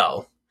good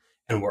spell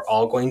and we're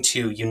all going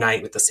to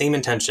unite with the same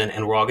intention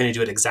and we're all going to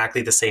do it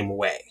exactly the same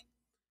way.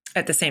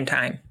 At the same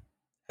time.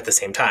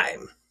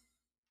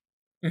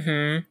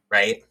 Mm-hmm.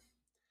 Right?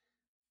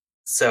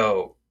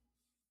 So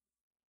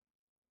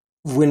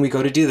when we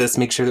go to do this,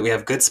 make sure that we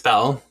have good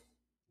spell,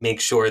 make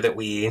sure that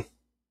we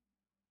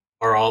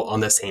are all on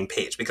the same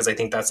page, because I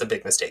think that's a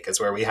big mistake,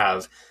 is where we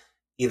have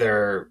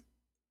either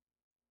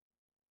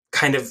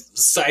kind of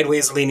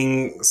sideways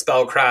leaning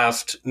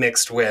spellcraft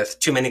mixed with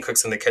too many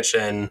cooks in the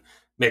kitchen,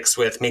 mixed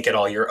with make it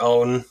all your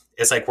own.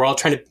 It's like we're all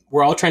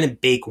trying to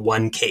bake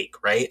one cake,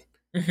 right?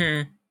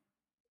 Mm-hmm.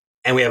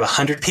 And we have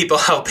 100 people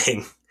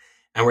helping,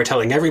 and we're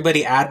telling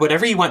everybody add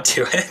whatever you want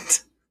to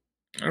it.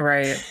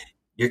 Right.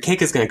 Your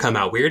cake is going to come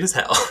out weird as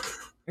hell.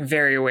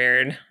 Very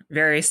weird,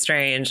 very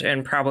strange,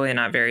 and probably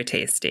not very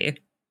tasty.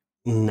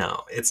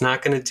 No, it's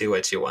not going to do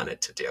what you want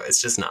it to do.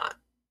 It's just not.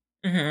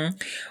 Mm-hmm.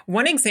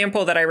 One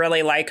example that I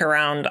really like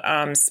around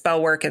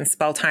spell work and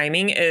spell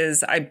timing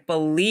is, I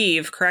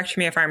believe, correct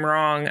me if I'm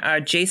wrong,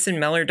 Jason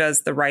Miller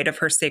does The Rite of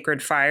Her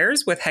Sacred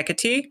Fires with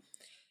Hecate.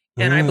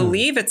 And I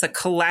believe it's a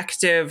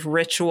collective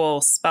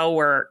ritual spell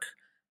work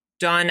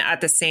done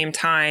at the same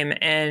time.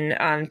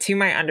 And to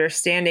my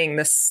understanding,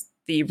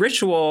 the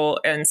ritual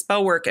and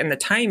spell work and the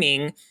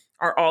timing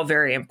are all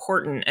very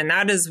important. And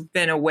that has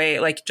been a way,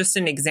 like just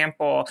an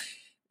example,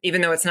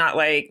 even though it's not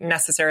like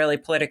necessarily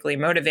politically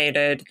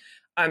motivated,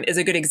 is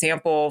a good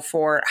example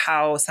for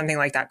how something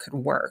like that could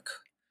work.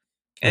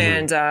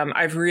 Mm-hmm. And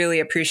I've really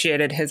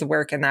appreciated his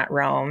work in that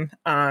realm,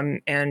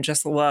 and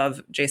just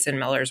love Jason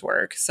Miller's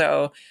work.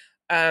 So,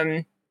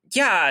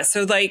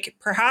 so like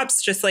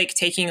perhaps just like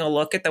taking a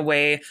look at the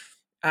way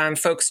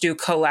folks do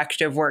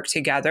collective work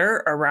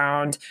together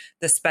around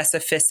the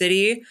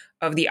specificity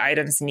of the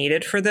items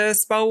needed for the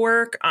spell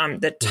work.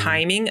 The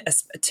timing,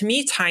 to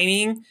me,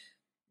 timing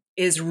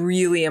is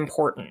really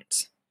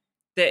important.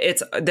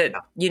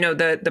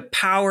 The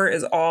power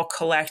is all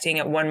collecting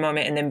at one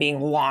moment and then being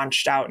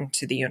launched out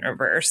into the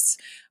universe.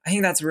 I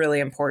think that's really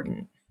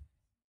important.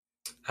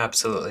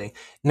 Absolutely.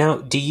 Now,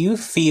 do you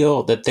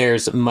feel that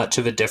there's much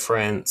of a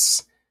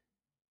difference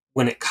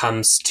when it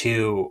comes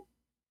to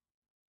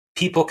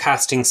people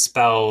casting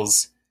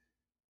spells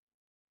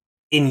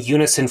in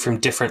unison from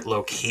different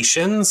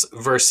locations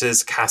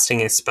versus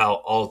casting a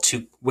spell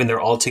when they're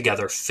all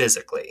together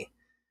physically?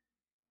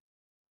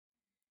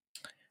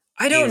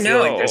 I don't know. Do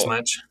you feel like there's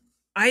much?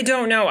 I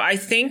don't know. I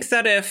think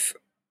that if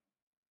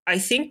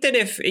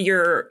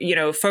you're,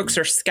 folks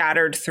are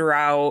scattered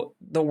throughout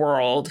the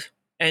world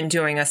and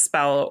doing a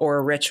spell or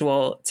a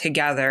ritual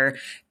together,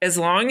 as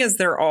long as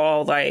they're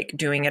all like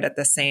doing it at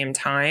the same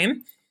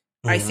time,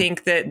 I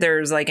think that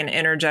there's like an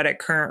energetic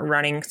current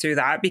running through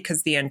that,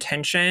 because the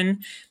intention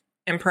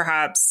and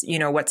perhaps,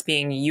 what's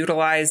being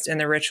utilized in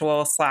the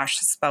ritual /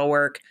 spell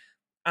work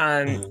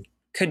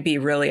could be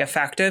really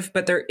effective.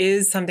 But there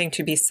is something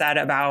to be said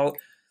about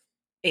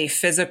a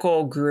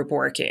physical group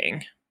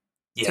working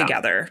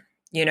together,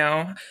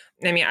 I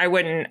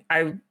mean,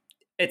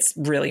 it's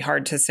really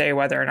hard to say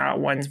whether or not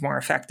one's more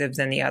effective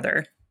than the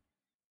other.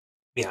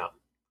 Yeah.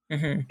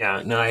 Mm-hmm.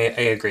 Yeah, no, I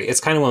agree. It's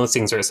kind of one of those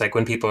things where it's like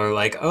when people are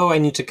like, oh, I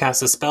need to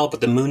cast a spell, but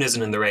the moon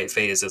isn't in the right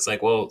phase. It's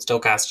like, well, still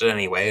cast it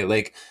anyway.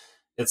 Like,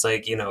 it's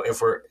like,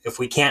 if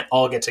we can't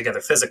all get together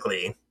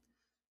physically,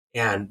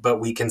 but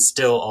we can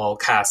still all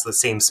cast the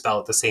same spell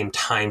at the same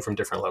time from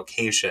different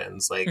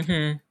locations, like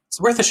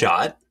it's worth a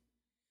shot.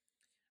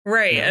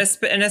 Right. Yeah.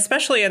 And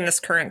especially in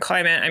this current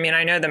climate. I mean,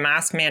 I know the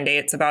mask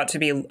mandate's about to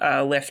be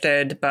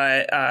lifted,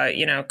 but,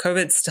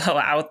 COVID's still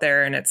out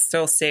there, and it's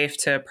still safe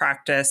to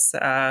practice,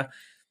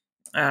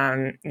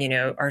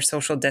 our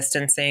social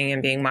distancing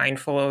and being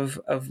mindful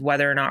of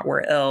whether or not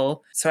we're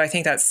ill. So I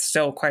think that's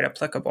still quite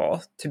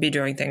applicable to be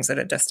doing things at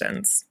a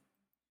distance.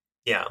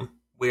 Yeah,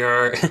 we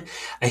are.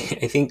 I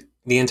think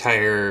the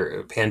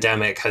entire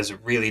pandemic has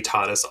really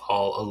taught us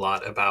all a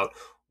lot about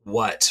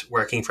what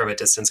working from a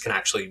distance can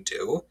actually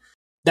do.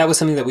 That was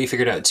something that we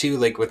figured out too,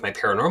 like with my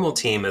paranormal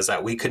team, is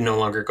that we could no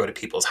longer go to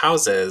people's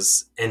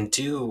houses and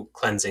do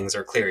cleansings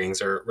or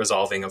clearings or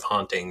resolving of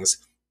hauntings.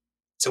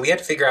 So we had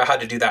to figure out how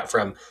to do that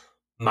from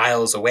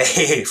miles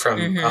away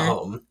from a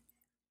home.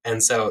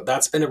 And so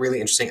that's been a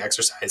really interesting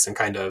exercise in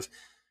kind of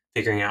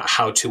figuring out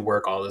how to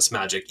work all this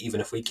magic,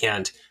 even if we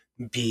can't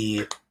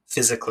be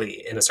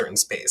physically in a certain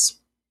space.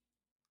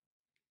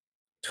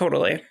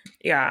 Totally.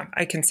 Yeah,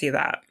 I can see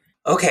that.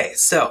 Okay,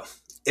 so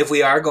if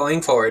we are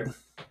going forward,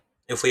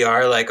 if we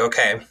are like,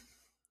 okay,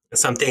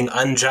 something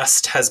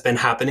unjust has been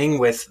happening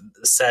with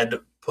said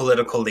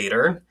political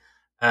leader,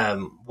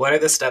 what are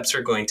the steps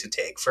we're going to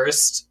take?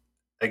 First,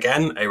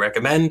 again, I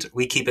recommend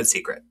we keep it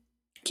secret.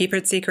 Keep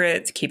it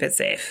secret, keep it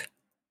safe.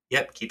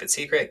 Yep, keep it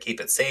secret, keep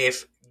it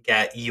safe.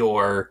 Get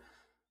your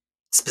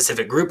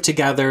specific group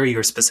together,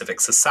 your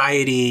specific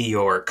society,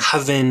 your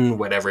coven,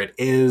 whatever it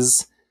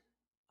is.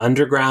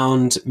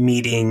 Underground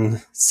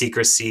meeting,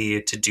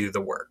 secrecy to do the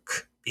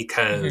work.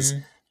 Because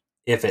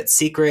if it's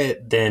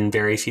secret, then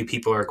very few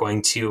people are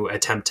going to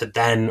attempt to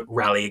then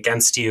rally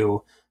against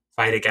you,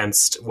 fight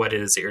against what it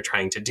is that you're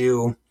trying to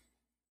do.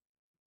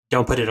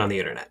 Don't put it on the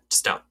internet.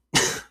 Just don't.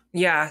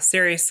 Yeah,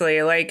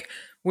 seriously. Like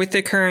with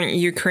the current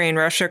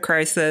Ukraine-Russia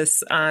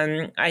crisis,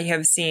 I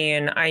have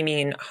seen,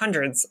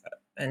 hundreds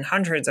and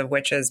hundreds of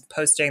witches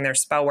posting their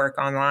spell work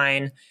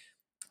online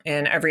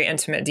and every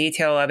intimate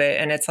detail of it.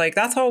 And it's like,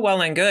 that's all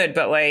well and good,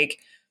 but like,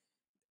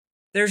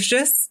 there's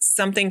just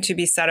something to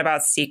be said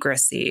about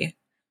secrecy.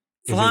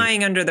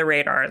 Flying under the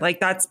radar.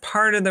 Like that's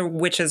part of the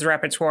witch's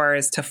repertoire,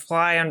 is to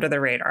fly under the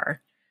radar,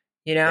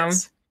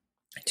 yes.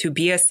 To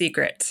be a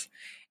secret.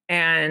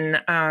 And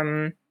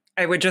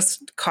I would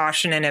just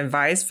caution and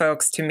advise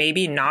folks to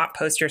maybe not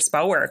post your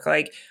spell work.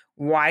 Like,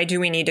 why do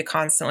we need to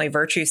constantly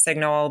virtue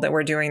signal that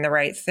we're doing the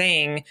right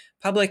thing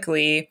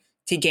publicly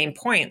to gain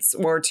points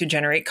or to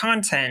generate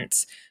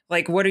content?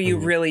 Like, what are you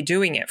really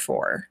doing it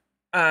for?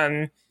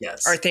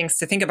 Yes. Are things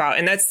to think about.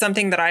 And that's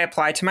something that I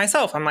apply to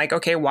myself. I'm like,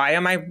 okay, why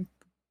am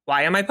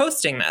I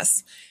posting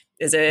this?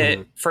 Is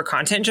it for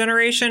content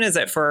generation? Is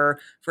it for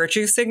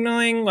virtue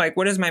signaling? Like,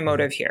 what is my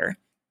motive here?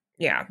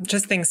 Yeah,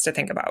 just things to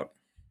think about.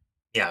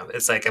 Yeah,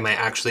 it's like, am I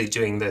actually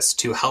doing this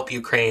to help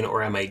Ukraine,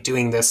 or am I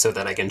doing this so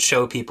that I can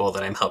show people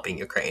that I'm helping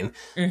Ukraine?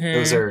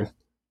 Those are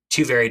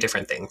two very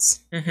different things.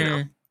 You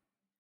know?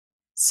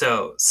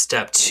 So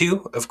step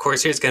 2, of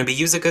course, here is going to be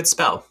use a good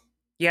spell.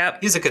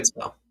 Yep. Use a good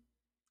spell.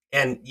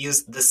 And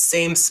use the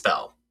same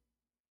spell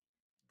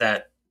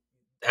that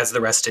as the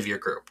rest of your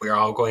group. We are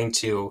all going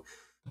to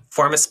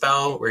form a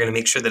spell. We're going to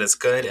make sure that it's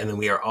good. And then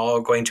we are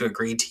all going to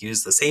agree to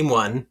use the same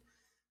one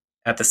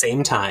at the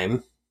same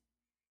time,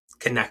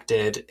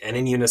 connected and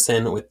in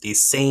unison with the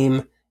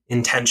same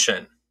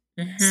intention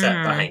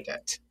set behind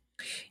it.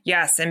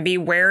 Yes, and be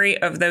wary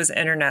of those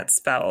internet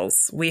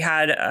spells. We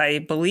had, I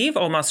believe,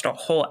 almost a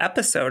whole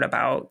episode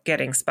about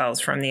getting spells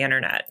from the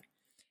internet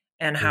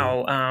and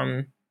how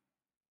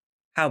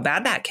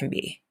bad that can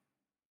be.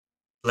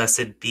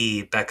 Blessed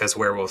be Becca's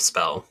werewolf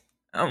spell.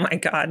 Oh my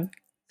God.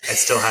 I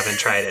still haven't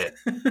tried it.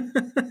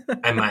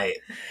 I might.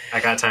 I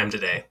got time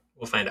today.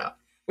 We'll find out.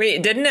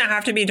 Wait, didn't it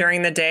have to be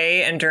during the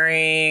day and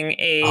during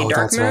a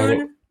dark moon?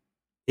 Right.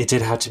 It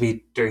did have to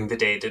be during the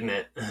day, didn't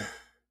it?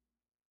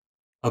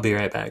 I'll be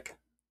right back.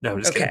 No,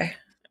 I'm just kidding.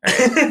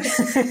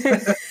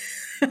 Okay.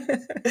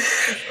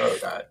 Oh,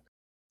 God.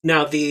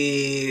 Now,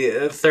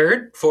 the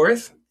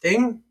fourth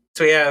thing.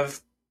 So we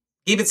have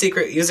keep it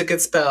secret, use a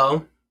good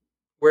spell,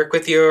 work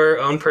with your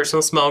own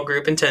personal small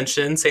group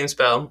intention, same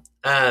spell.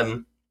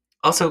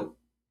 Also,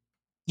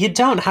 you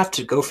don't have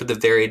to go for the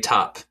very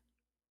top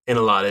in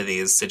a lot of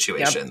these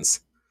situations.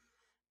 Yep.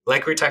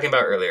 Like we were talking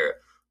about earlier,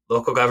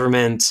 local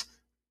government,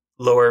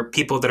 lower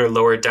people that are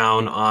lower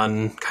down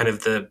on kind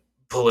of the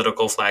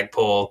political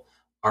flagpole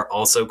are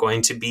also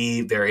going to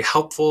be very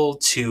helpful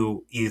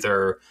to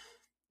either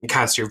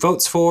cast your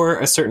votes for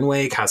a certain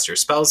way, cast your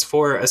spells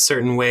for a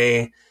certain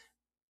way.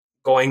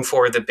 Going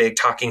for the big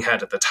talking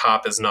head at the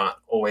top is not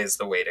always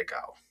the way to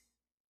go.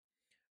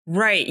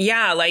 Right.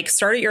 Yeah. Like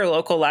start at your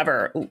local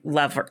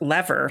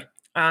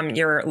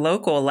your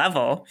local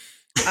level.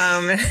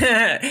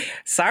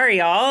 Sorry,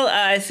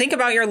 y'all. Think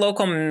about your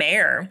local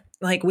mayor.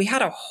 Like we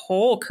had a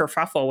whole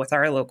kerfuffle with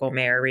our local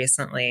mayor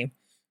recently.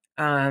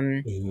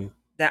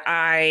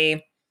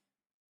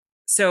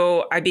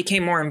 So I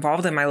became more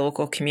involved in my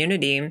local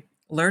community,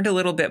 learned a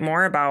little bit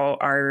more about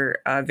our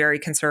very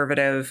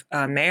conservative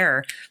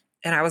mayor.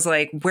 And I was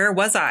like, where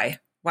was I?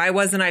 Why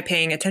wasn't I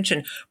paying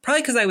attention?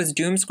 Probably because I was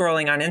doom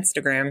scrolling on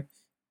Instagram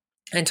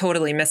and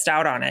totally missed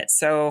out on it.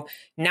 So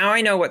now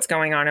I know what's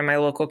going on in my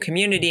local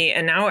community.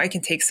 And now I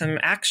can take some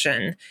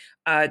action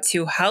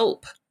to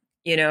help,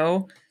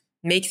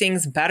 make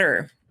things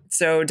better.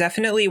 So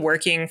definitely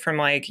working from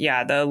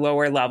the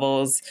lower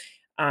levels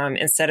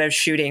instead of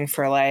shooting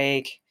for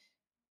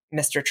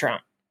Mr.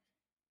 Trump.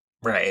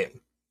 Right.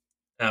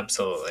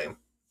 Absolutely.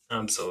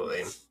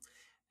 Absolutely.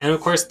 And of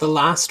course, the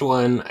last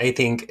one I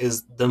think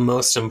is the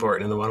most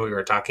important, and the one we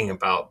were talking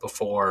about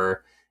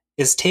before,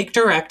 is take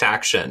direct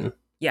action.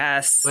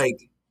 Yes.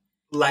 Like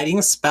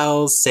lighting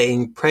spells,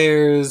 saying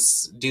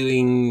prayers,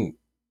 did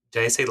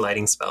I say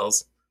lighting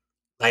spells?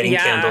 Lighting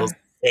candles,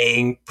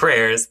 saying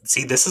prayers.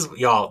 See, this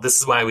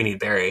is why we need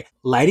Barry.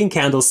 Lighting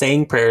candles,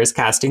 saying prayers,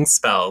 casting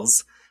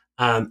spells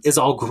is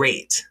all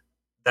great.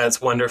 That's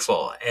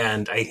wonderful.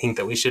 And I think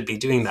that we should be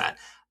doing that.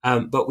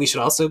 But we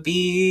should also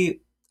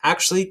be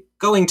actually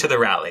going to the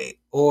rally,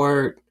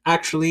 or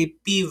actually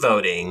be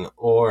voting,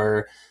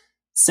 or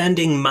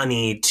sending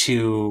money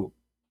to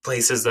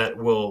places that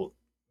will,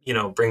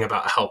 bring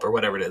about help or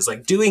whatever it is.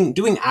 Like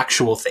doing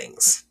actual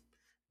things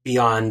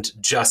beyond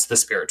just the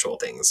spiritual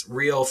things,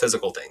 real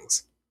physical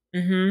things.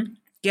 Mm-hmm.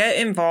 Get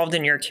involved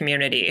in your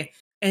community.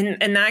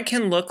 And that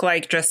can look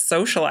like just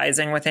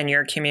socializing within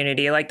your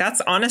community. Like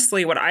that's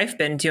honestly what I've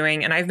been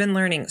doing. And I've been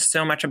learning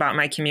so much about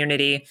my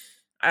community.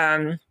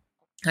 I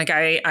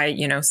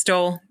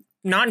still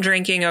not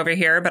drinking over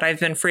here, but I've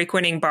been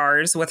frequenting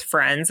bars with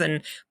friends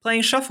and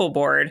playing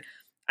shuffleboard.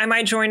 I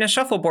might join a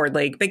shuffleboard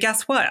league, but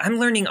guess what? I'm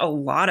learning a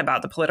lot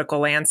about the political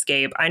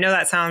landscape. I know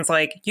that sounds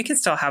like you can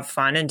still have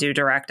fun and do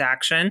direct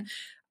action.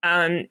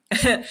 But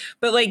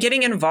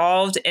getting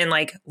involved and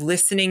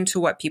listening to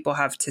what people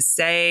have to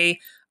say,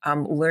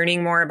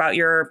 learning more about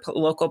your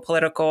local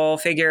political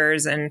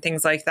figures and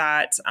things like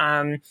that.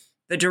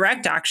 The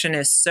direct action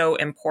is so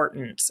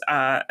important,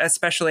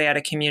 especially at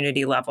a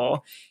community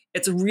level.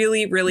 It's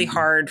really, really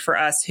hard for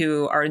us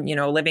who are,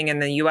 living in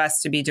the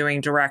U.S. to be doing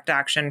direct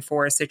action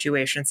for a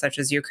situation such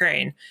as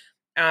Ukraine.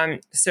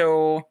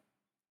 So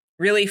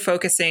really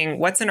focusing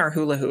what's in our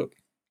hula hoop,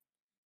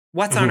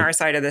 what's on our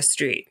side of the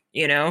street,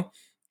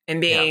 and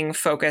being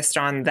focused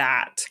on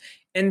that.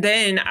 And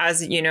then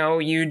as,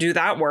 you do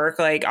that work,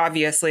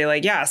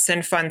 obviously,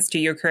 send funds to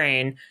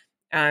Ukraine,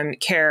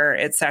 care,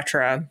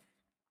 etc.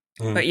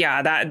 But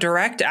yeah, that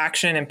direct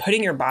action and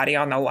putting your body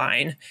on the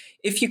line,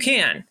 if you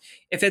can,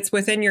 if it's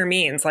within your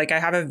means. Like I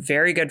have a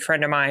very good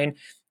friend of mine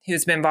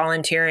who's been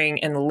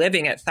volunteering and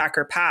living at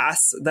Thacker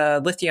Pass,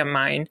 the lithium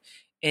mine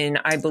in,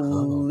 I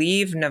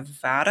believe,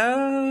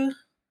 Nevada. Am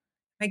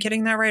I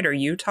getting that right? Or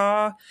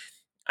Utah?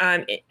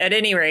 At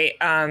any rate,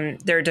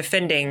 they're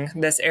defending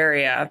this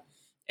area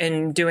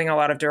and doing a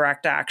lot of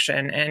direct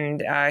action.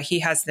 And he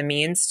has the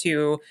means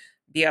to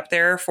be up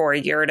there for a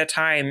year at a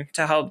time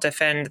to help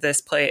defend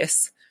this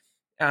place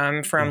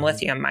from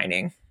lithium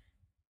mining.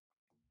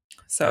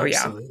 So,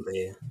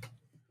 absolutely.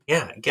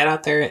 Yeah, get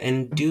out there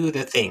and do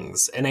the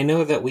things. And I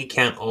know that we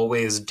can't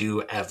always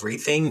do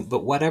everything,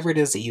 but whatever it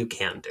is that you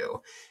can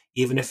do,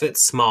 even if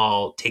it's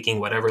small, taking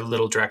whatever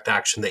little direct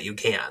action that you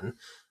can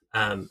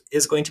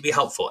is going to be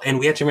helpful. And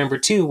we have to remember,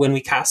 too, when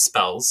we cast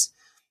spells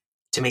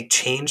to make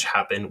change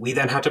happen, we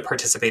then have to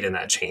participate in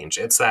that change.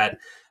 It's that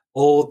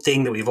old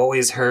thing that we've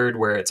always heard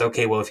where it's,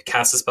 okay, well, if you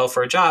cast a spell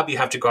for a job, you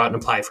have to go out and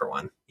apply for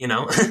one. You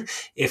know,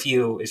 if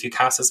you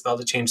cast a spell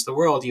to change the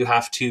world, you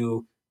have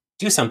to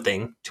do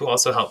something to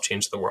also help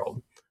change the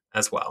world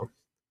as well.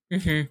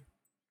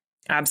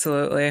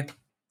 Absolutely.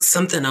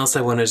 Something else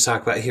I wanted to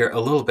talk about here a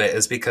little bit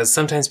is because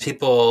sometimes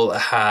people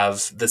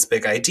have this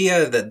big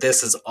idea that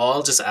this is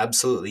all just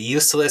absolutely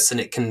useless and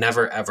it can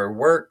never, ever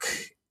work.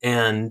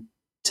 And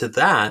to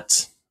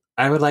that,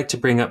 I would like to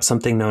bring up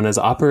something known as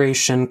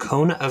Operation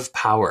Cone of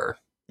Power.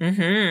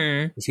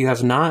 If you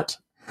have not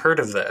heard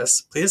of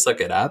this, please look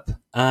it up.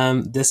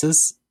 This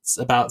is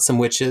about some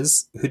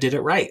witches who did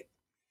it right.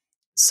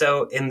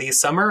 So in the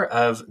summer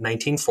of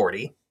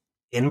 1940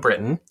 in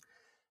Britain,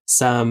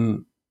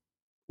 some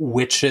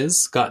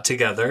witches got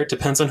together.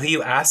 Depends on who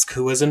you ask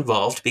who was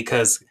involved,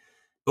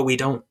 but we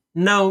don't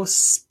know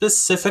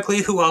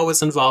specifically who all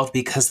was involved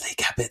because they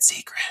kept it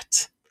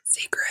secret.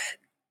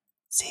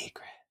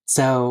 Secret.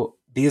 So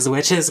these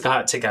witches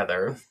got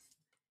together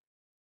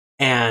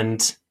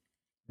and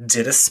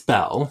did a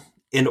spell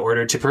in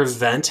order to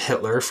prevent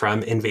Hitler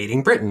from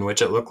invading Britain,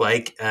 which it looked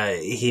like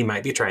he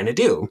might be trying to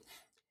do.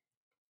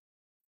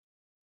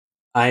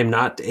 I am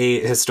not a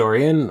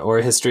historian or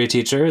a history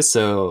teacher,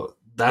 so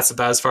that's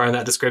about as far in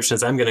that description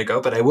as I'm going to go.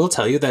 But I will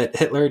tell you that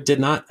Hitler did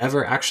not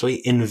ever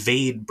actually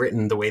invade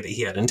Britain the way that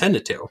he had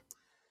intended to.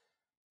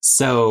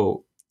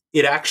 So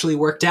it actually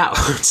worked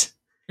out.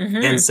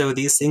 And so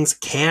these things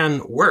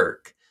can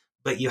work,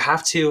 but you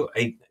have to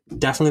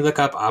definitely look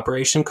up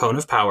Operation Cone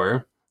of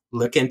Power,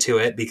 look into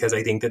it, because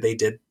I think that they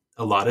did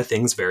a lot of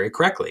things very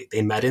correctly.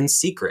 They met in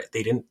secret.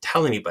 They didn't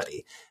tell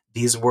anybody.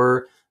 These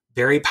were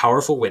very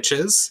powerful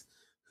witches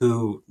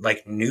who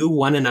knew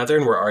one another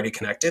and were already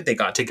connected. They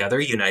got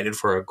together, united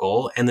for a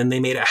goal, and then they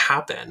made it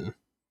happen.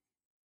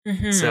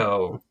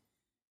 So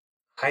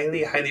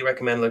highly, highly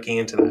recommend looking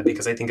into that,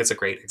 because I think it's a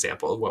great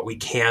example of what we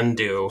can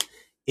do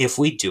if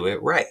we do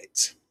it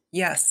right.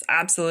 Yes,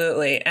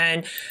 absolutely.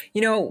 And,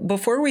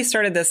 before we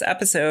started this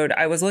episode,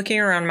 I was looking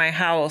around my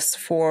house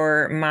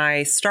for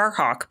my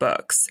Starhawk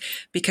books,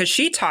 because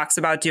she talks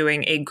about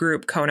doing a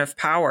group Cone of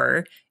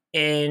Power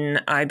in,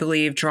 I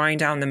believe, Drawing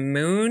Down the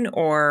Moon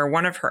or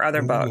one of her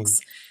other books.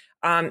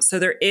 So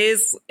there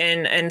is,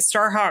 and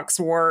Starhawk's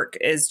work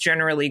is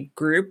generally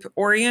group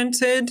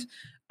oriented,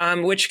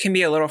 which can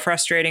be a little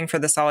frustrating for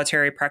the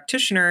solitary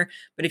practitioner.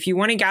 But if you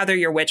want to gather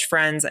your witch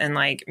friends and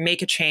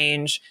make a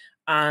change,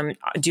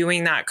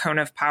 doing that Cone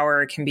of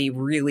Power can be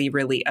really,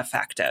 really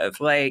effective.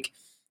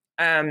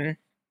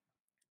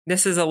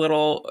 This is a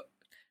little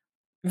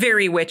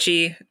very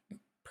witchy,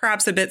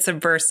 perhaps a bit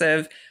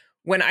subversive.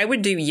 When I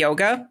would do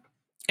yoga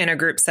in a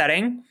group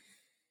setting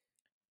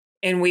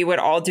and we would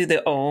all do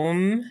the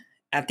Om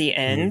at the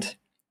end,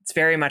 it's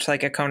very much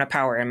like a Cone of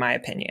Power, in my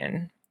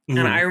opinion. And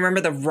I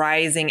remember the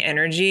rising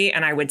energy,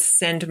 and I would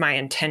send my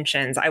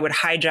intentions. I would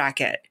hijack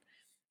it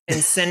and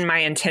send my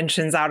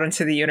intentions out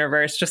into the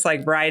universe, just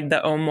ride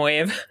the Om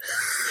wave.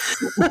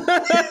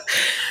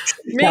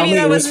 Maybe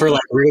that was for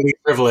really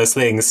frivolous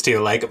things too,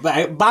 like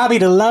Bobby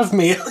to love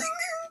me.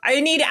 I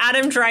need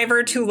Adam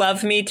Driver to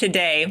love me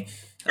today.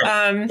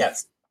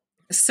 Yes.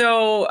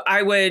 So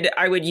I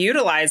would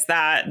utilize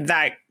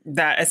that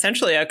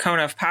essentially a Cone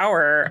of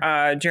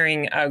Power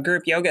during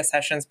group yoga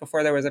sessions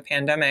before there was a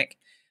pandemic.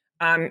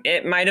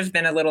 It might have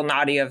been a little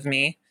naughty of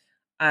me,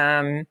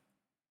 but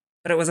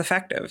it was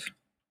effective.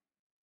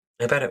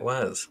 I bet it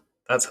was.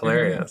 That's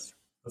hilarious.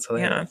 That's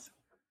hilarious. Yeah.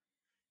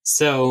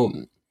 So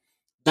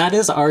that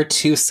is our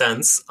 2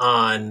 cents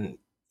on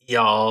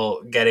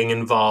y'all getting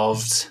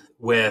involved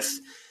with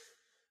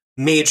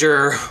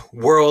major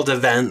world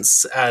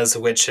events as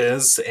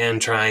witches and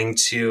trying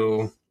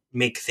to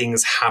make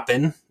things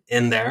happen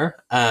in there.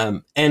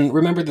 And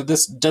remember that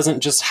this doesn't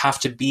just have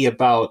to be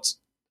about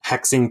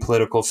hexing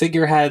political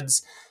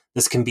figureheads.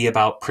 This can be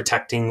about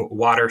protecting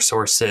water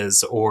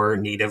sources or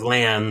native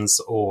lands,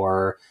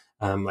 or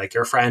like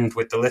your friend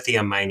with the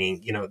lithium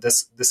mining.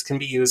 This can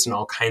be used in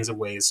all kinds of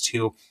ways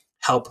to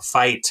help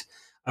fight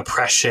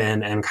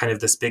oppression and kind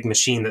of this big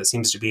machine that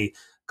seems to be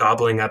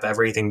gobbling up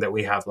everything that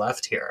we have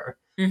left here.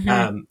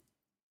 And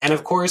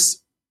of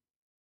course,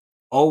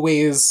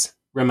 always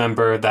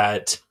remember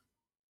that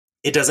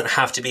it doesn't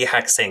have to be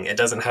hexing. It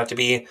doesn't have to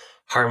be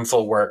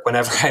harmful work.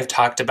 Whenever I've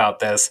talked about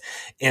this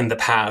in the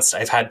past,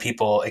 I've had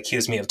people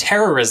accuse me of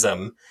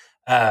terrorism.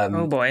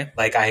 Oh boy.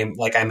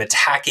 I'm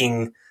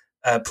attacking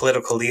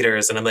political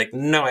leaders, and I'm like,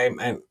 no,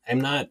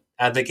 I'm not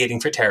advocating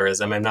for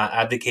terrorism. I'm not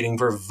advocating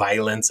for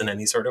violence in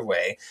any sort of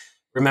way.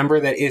 Remember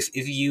that if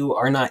you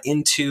are not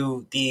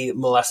into the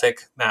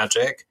malefic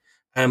magic,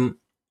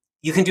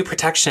 you can do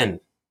protection.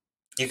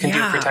 You can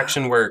do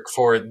protection work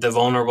for the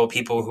vulnerable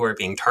people who are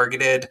being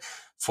targeted,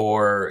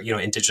 for,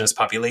 indigenous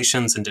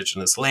populations,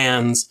 indigenous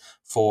lands,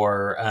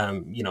 for,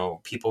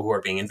 people who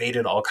are being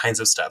invaded, all kinds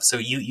of stuff. So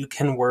you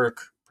can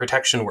work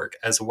protection work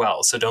as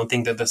well. So don't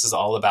think that this is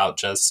all about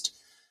just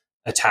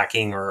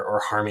attacking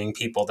or harming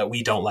people that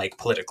we don't like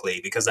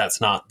politically, because that's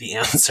not the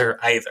answer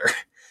either.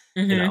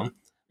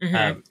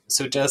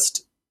 So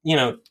just,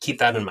 keep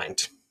that in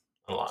mind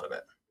on a lot of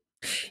it.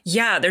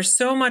 Yeah, there's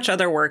so much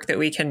other work that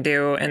we can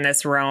do in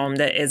this realm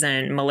that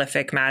isn't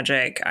malefic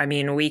magic. I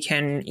mean, we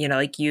can,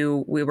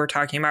 we were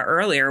talking about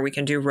earlier, we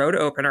can do road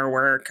opener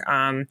work.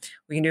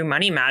 We can do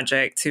money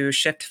magic to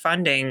shift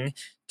funding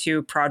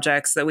to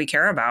projects that we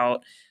care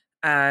about.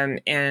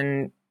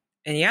 And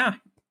yeah,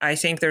 I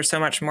think there's so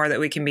much more that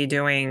we can be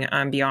doing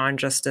beyond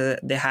just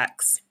the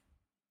hex.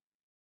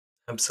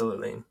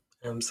 Absolutely.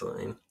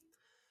 Absolutely.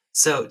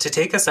 So to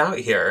take us out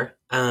here,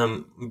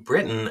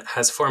 Britton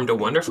has formed a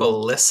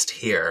wonderful list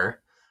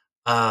here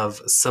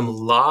of some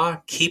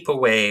law keep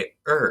away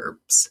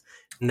herbs.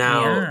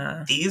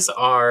 Now, these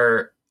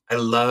are, I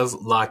love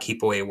law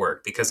keep away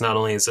work, because not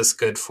only is this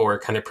good for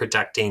kind of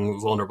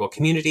protecting vulnerable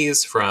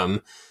communities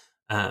from,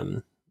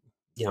 quote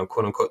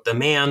unquote, the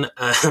man,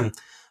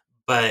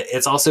 but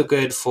it's also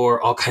good for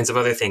all kinds of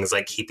other things,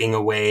 like keeping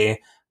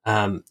away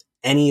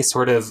any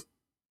sort of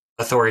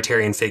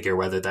authoritarian figure,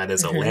 whether that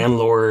is a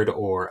landlord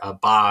or a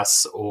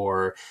boss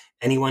or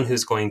anyone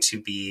who's going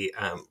to be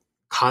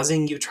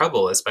causing you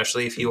trouble,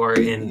 especially if you are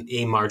in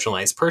a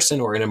marginalized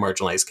person or in a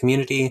marginalized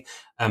community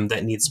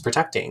that needs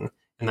protecting.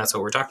 And that's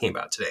what we're talking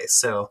about today.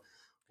 So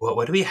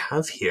what do we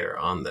have here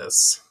on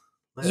this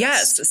list?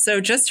 Yes. So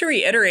just to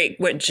reiterate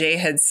what Jay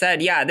had said,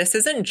 this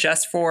isn't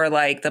just for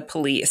like the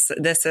police.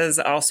 This is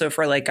also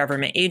for like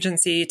government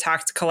agency,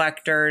 tax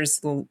collectors,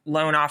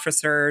 loan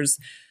officers,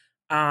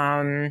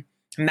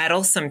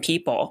 meddlesome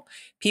people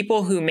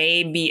who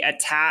may be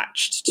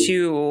attached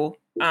to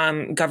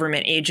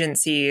government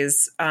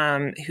agencies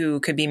who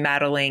could be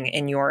meddling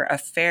in your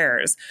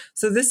affairs.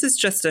 So this is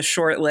just a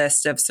short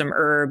list of some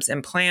herbs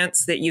and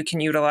plants that you can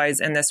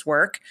utilize in this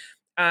work,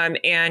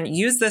 and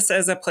use this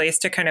as a place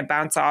to kind of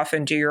bounce off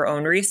and do your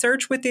own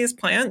research with these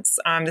plants.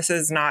 This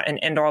is not an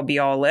end-all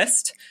be-all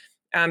list,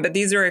 but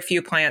these are a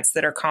few plants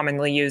that are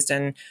commonly used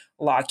in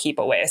law keep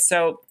away.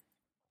 So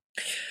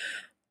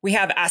we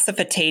have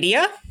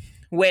asafoetida,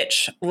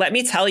 which, let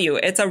me tell you,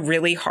 it's a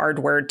really hard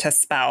word to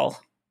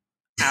spell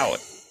out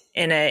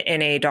in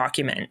a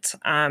document.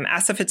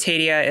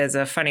 Asafoetida is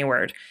a funny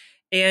word.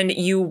 And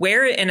you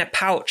wear it in a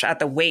pouch at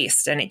the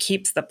waist, and it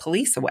keeps the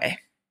police away.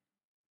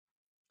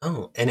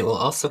 Oh, and it will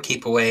also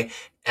keep away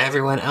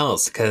everyone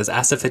else, because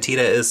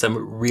asafoetida is some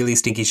really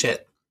stinky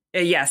shit.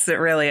 Yes, it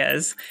really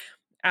is.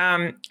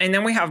 And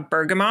then we have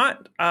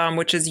bergamot,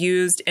 which is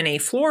used in a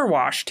floor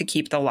wash to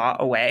keep the law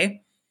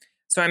away.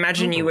 So I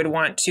imagine you would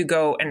want to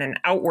go in an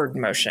outward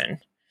motion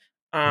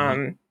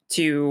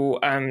to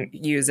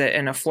use it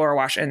in a floor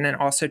wash, and then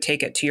also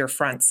take it to your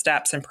front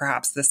steps and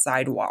perhaps the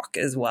sidewalk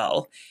as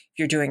well. If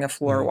you're doing a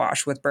floor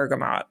wash with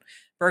bergamot.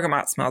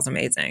 Bergamot smells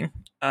amazing.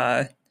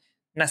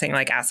 Nothing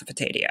like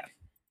asafoetida.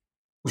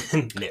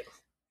 No.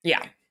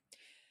 Yeah.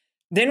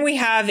 Then we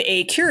have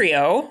a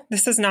curio.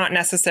 This is not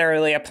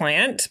necessarily a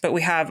plant, but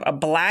we have a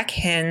black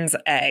hen's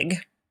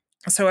egg.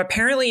 So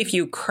apparently if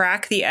you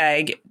crack the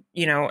egg,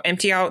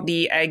 empty out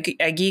the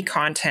eggy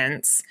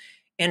contents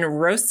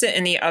and roast it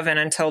in the oven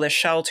until the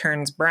shell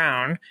turns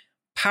brown,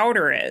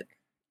 powder it,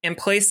 and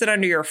place it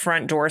under your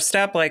front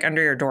doorstep, like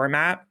under your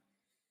doormat.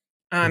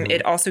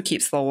 It also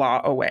keeps the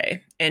law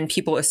away and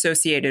people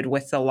associated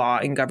with the law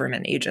in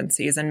government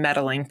agencies and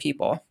meddling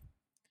people.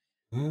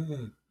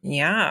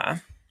 Yeah.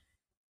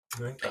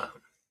 I like that.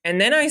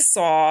 And then I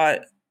saw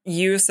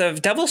use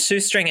of double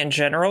shoestring in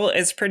general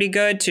is pretty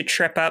good to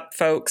trip up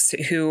folks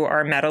who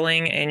are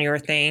meddling in your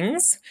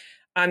things.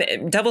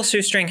 Double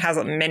shoestring has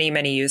many,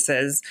 many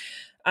uses.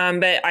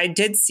 But I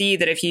did see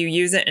that if you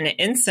use it in an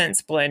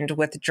incense blend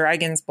with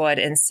dragon's blood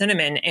and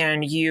cinnamon,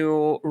 and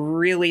you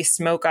really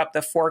smoke up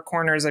the four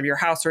corners of your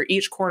house or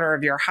each corner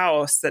of your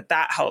house,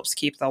 that helps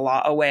keep the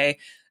law away,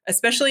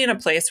 especially in a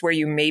place where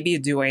you may be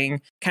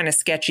doing kind of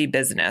sketchy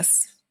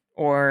business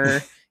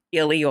or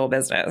illegal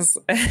business.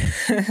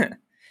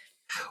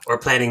 Or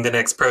planning the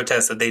next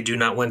protest that they do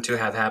not want to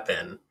have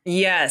happen.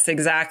 Yes,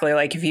 exactly.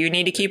 Like if you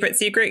need to keep it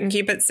secret and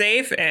keep it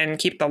safe and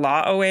keep the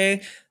law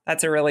away,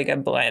 that's a really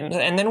good blend.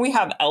 And then we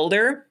have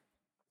elder.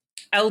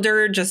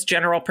 Elder, just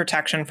general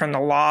protection from the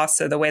law.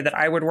 So the way that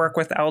I would work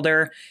with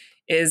elder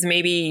is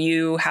maybe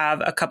you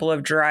have a couple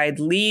of dried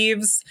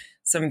leaves,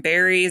 some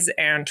berries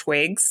and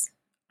twigs.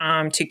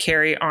 to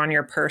carry on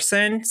your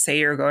person. Say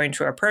you're going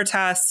to a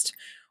protest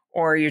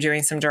or you're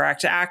doing some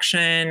direct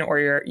action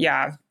or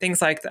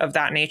things like of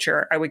that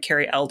nature. I would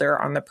carry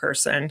elder on the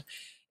person.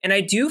 And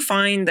I do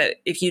find that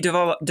if you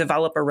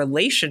develop a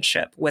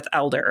relationship with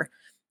elder,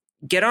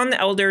 get on the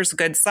elder's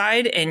good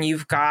side and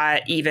you've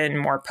got even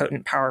more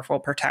potent, powerful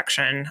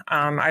protection.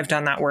 I've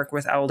done that work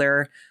with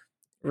elder.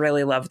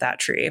 Really love that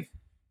tree.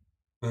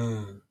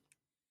 And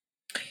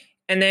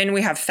then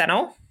we have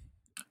fennel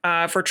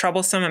for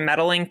troublesome and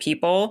meddling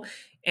people,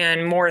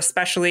 and more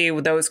especially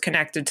those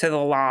connected to the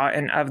law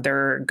and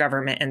other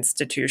government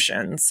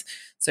institutions.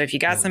 So if you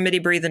got somebody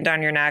breathing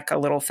down your neck, a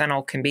little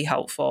fennel can be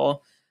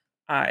helpful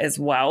as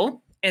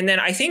well. And then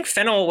I think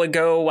fennel would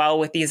go well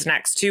with these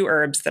next two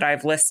herbs that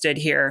I've listed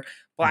here,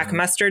 black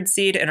mustard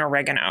seed and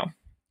oregano.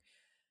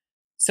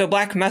 So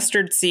black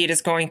mustard seed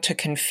is going to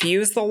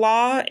confuse the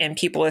law and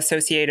people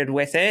associated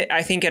with it.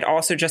 I think it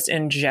also just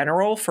in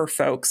general for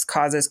folks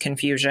causes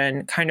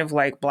confusion, kind of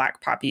like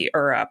black poppy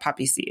or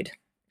poppy seed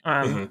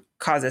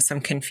causes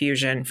some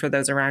confusion for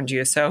those around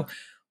you. So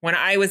when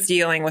I was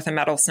dealing with a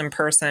meddlesome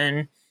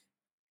person,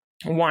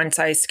 once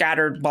I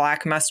scattered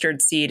black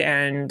mustard seed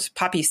and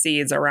poppy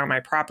seeds around my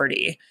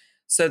property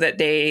so that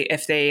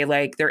if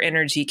their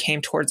energy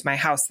came towards my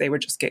house, they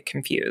would just get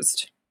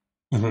confused.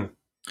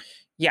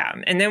 Yeah.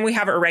 And then we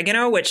have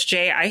oregano, which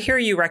Jay, I hear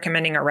you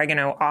recommending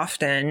oregano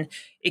often.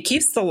 It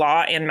keeps the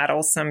law and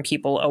meddlesome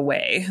people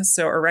away.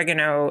 So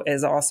oregano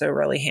is also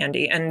really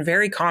handy and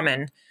very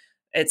common.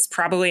 It's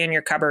probably in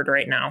your cupboard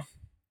right now.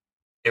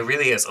 It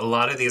really is. A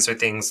lot of these are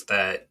things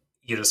that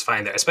you just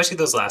find there, especially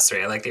those last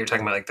three. I like that you're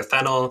talking about like the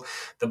fennel,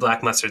 the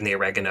black mustard, and the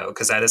oregano,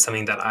 because that is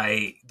something that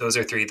those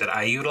are three that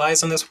I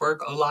utilize in this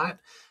work a lot.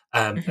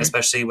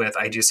 Especially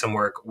I do some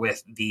work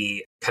with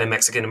the kind of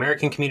Mexican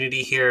American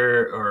community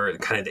here, or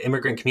kind of the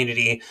immigrant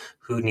community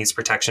who needs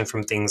protection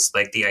from things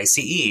like the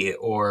ICE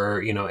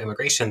or,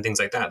 immigration, things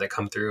like that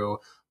come through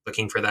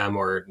looking for them.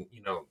 Or,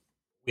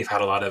 we've had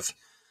a lot of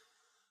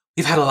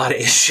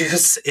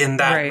issues in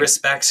that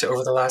respect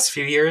over the last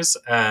few years.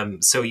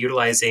 So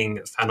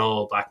utilizing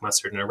fennel, black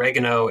mustard, and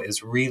oregano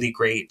is really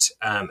great,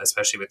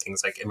 especially with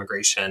things like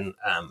immigration,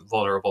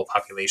 vulnerable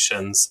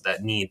populations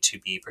that need to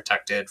be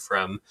protected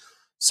from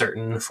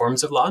certain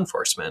forms of law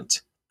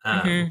enforcement.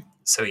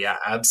 So yeah,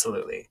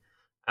 absolutely.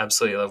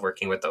 Absolutely love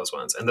working with those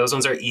ones. And those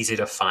ones are easy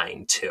to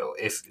find too.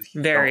 If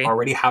you don't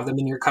already have them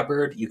in your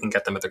cupboard, you can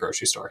get them at the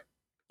grocery store.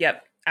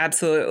 Yep,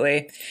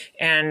 absolutely.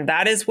 And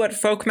that is what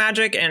folk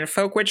magic and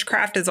folk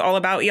witchcraft is all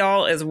about,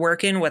 y'all, is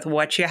working with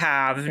what you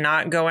have,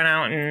 not going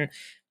out and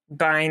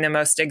buying the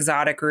most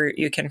exotic root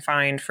you can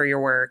find for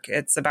your work.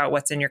 It's about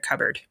what's in your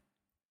cupboard.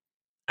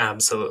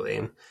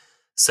 Absolutely.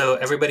 So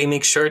everybody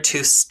make sure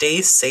to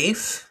stay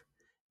safe.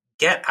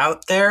 Get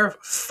out there,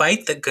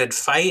 fight the good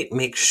fight,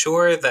 make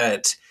sure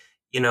that,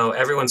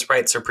 everyone's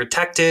rights are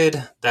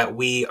protected, that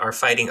we are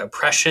fighting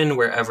oppression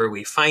wherever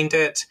we find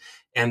it,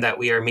 and that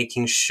we are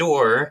making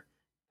sure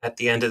at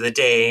the end of the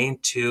day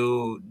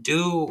to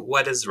do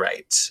what is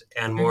right.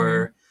 And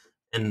more,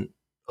 and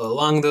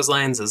along those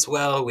lines as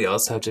well, we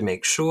also have to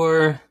make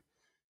sure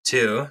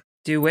to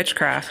do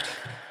witchcraft.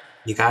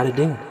 You got to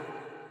do it.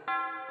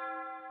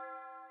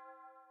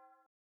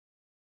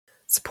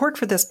 Support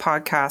for this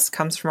podcast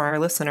comes from our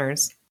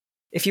listeners.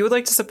 If you would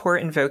like to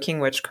support Invoking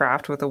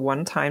Witchcraft with a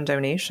one-time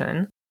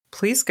donation,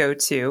 please go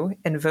to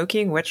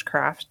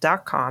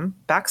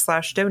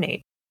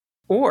invokingwitchcraft.com/donate.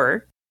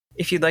 Or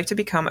if you'd like to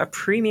become a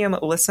premium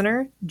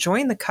listener,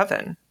 join the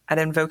Coven at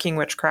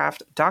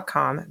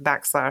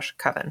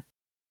invokingwitchcraft.com/coven.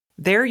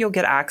 There you'll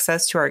get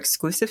access to our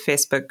exclusive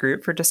Facebook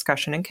group for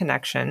discussion and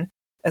connection,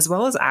 as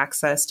well as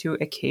access to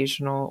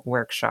occasional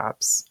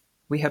workshops.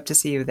 We hope to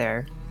see you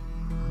there.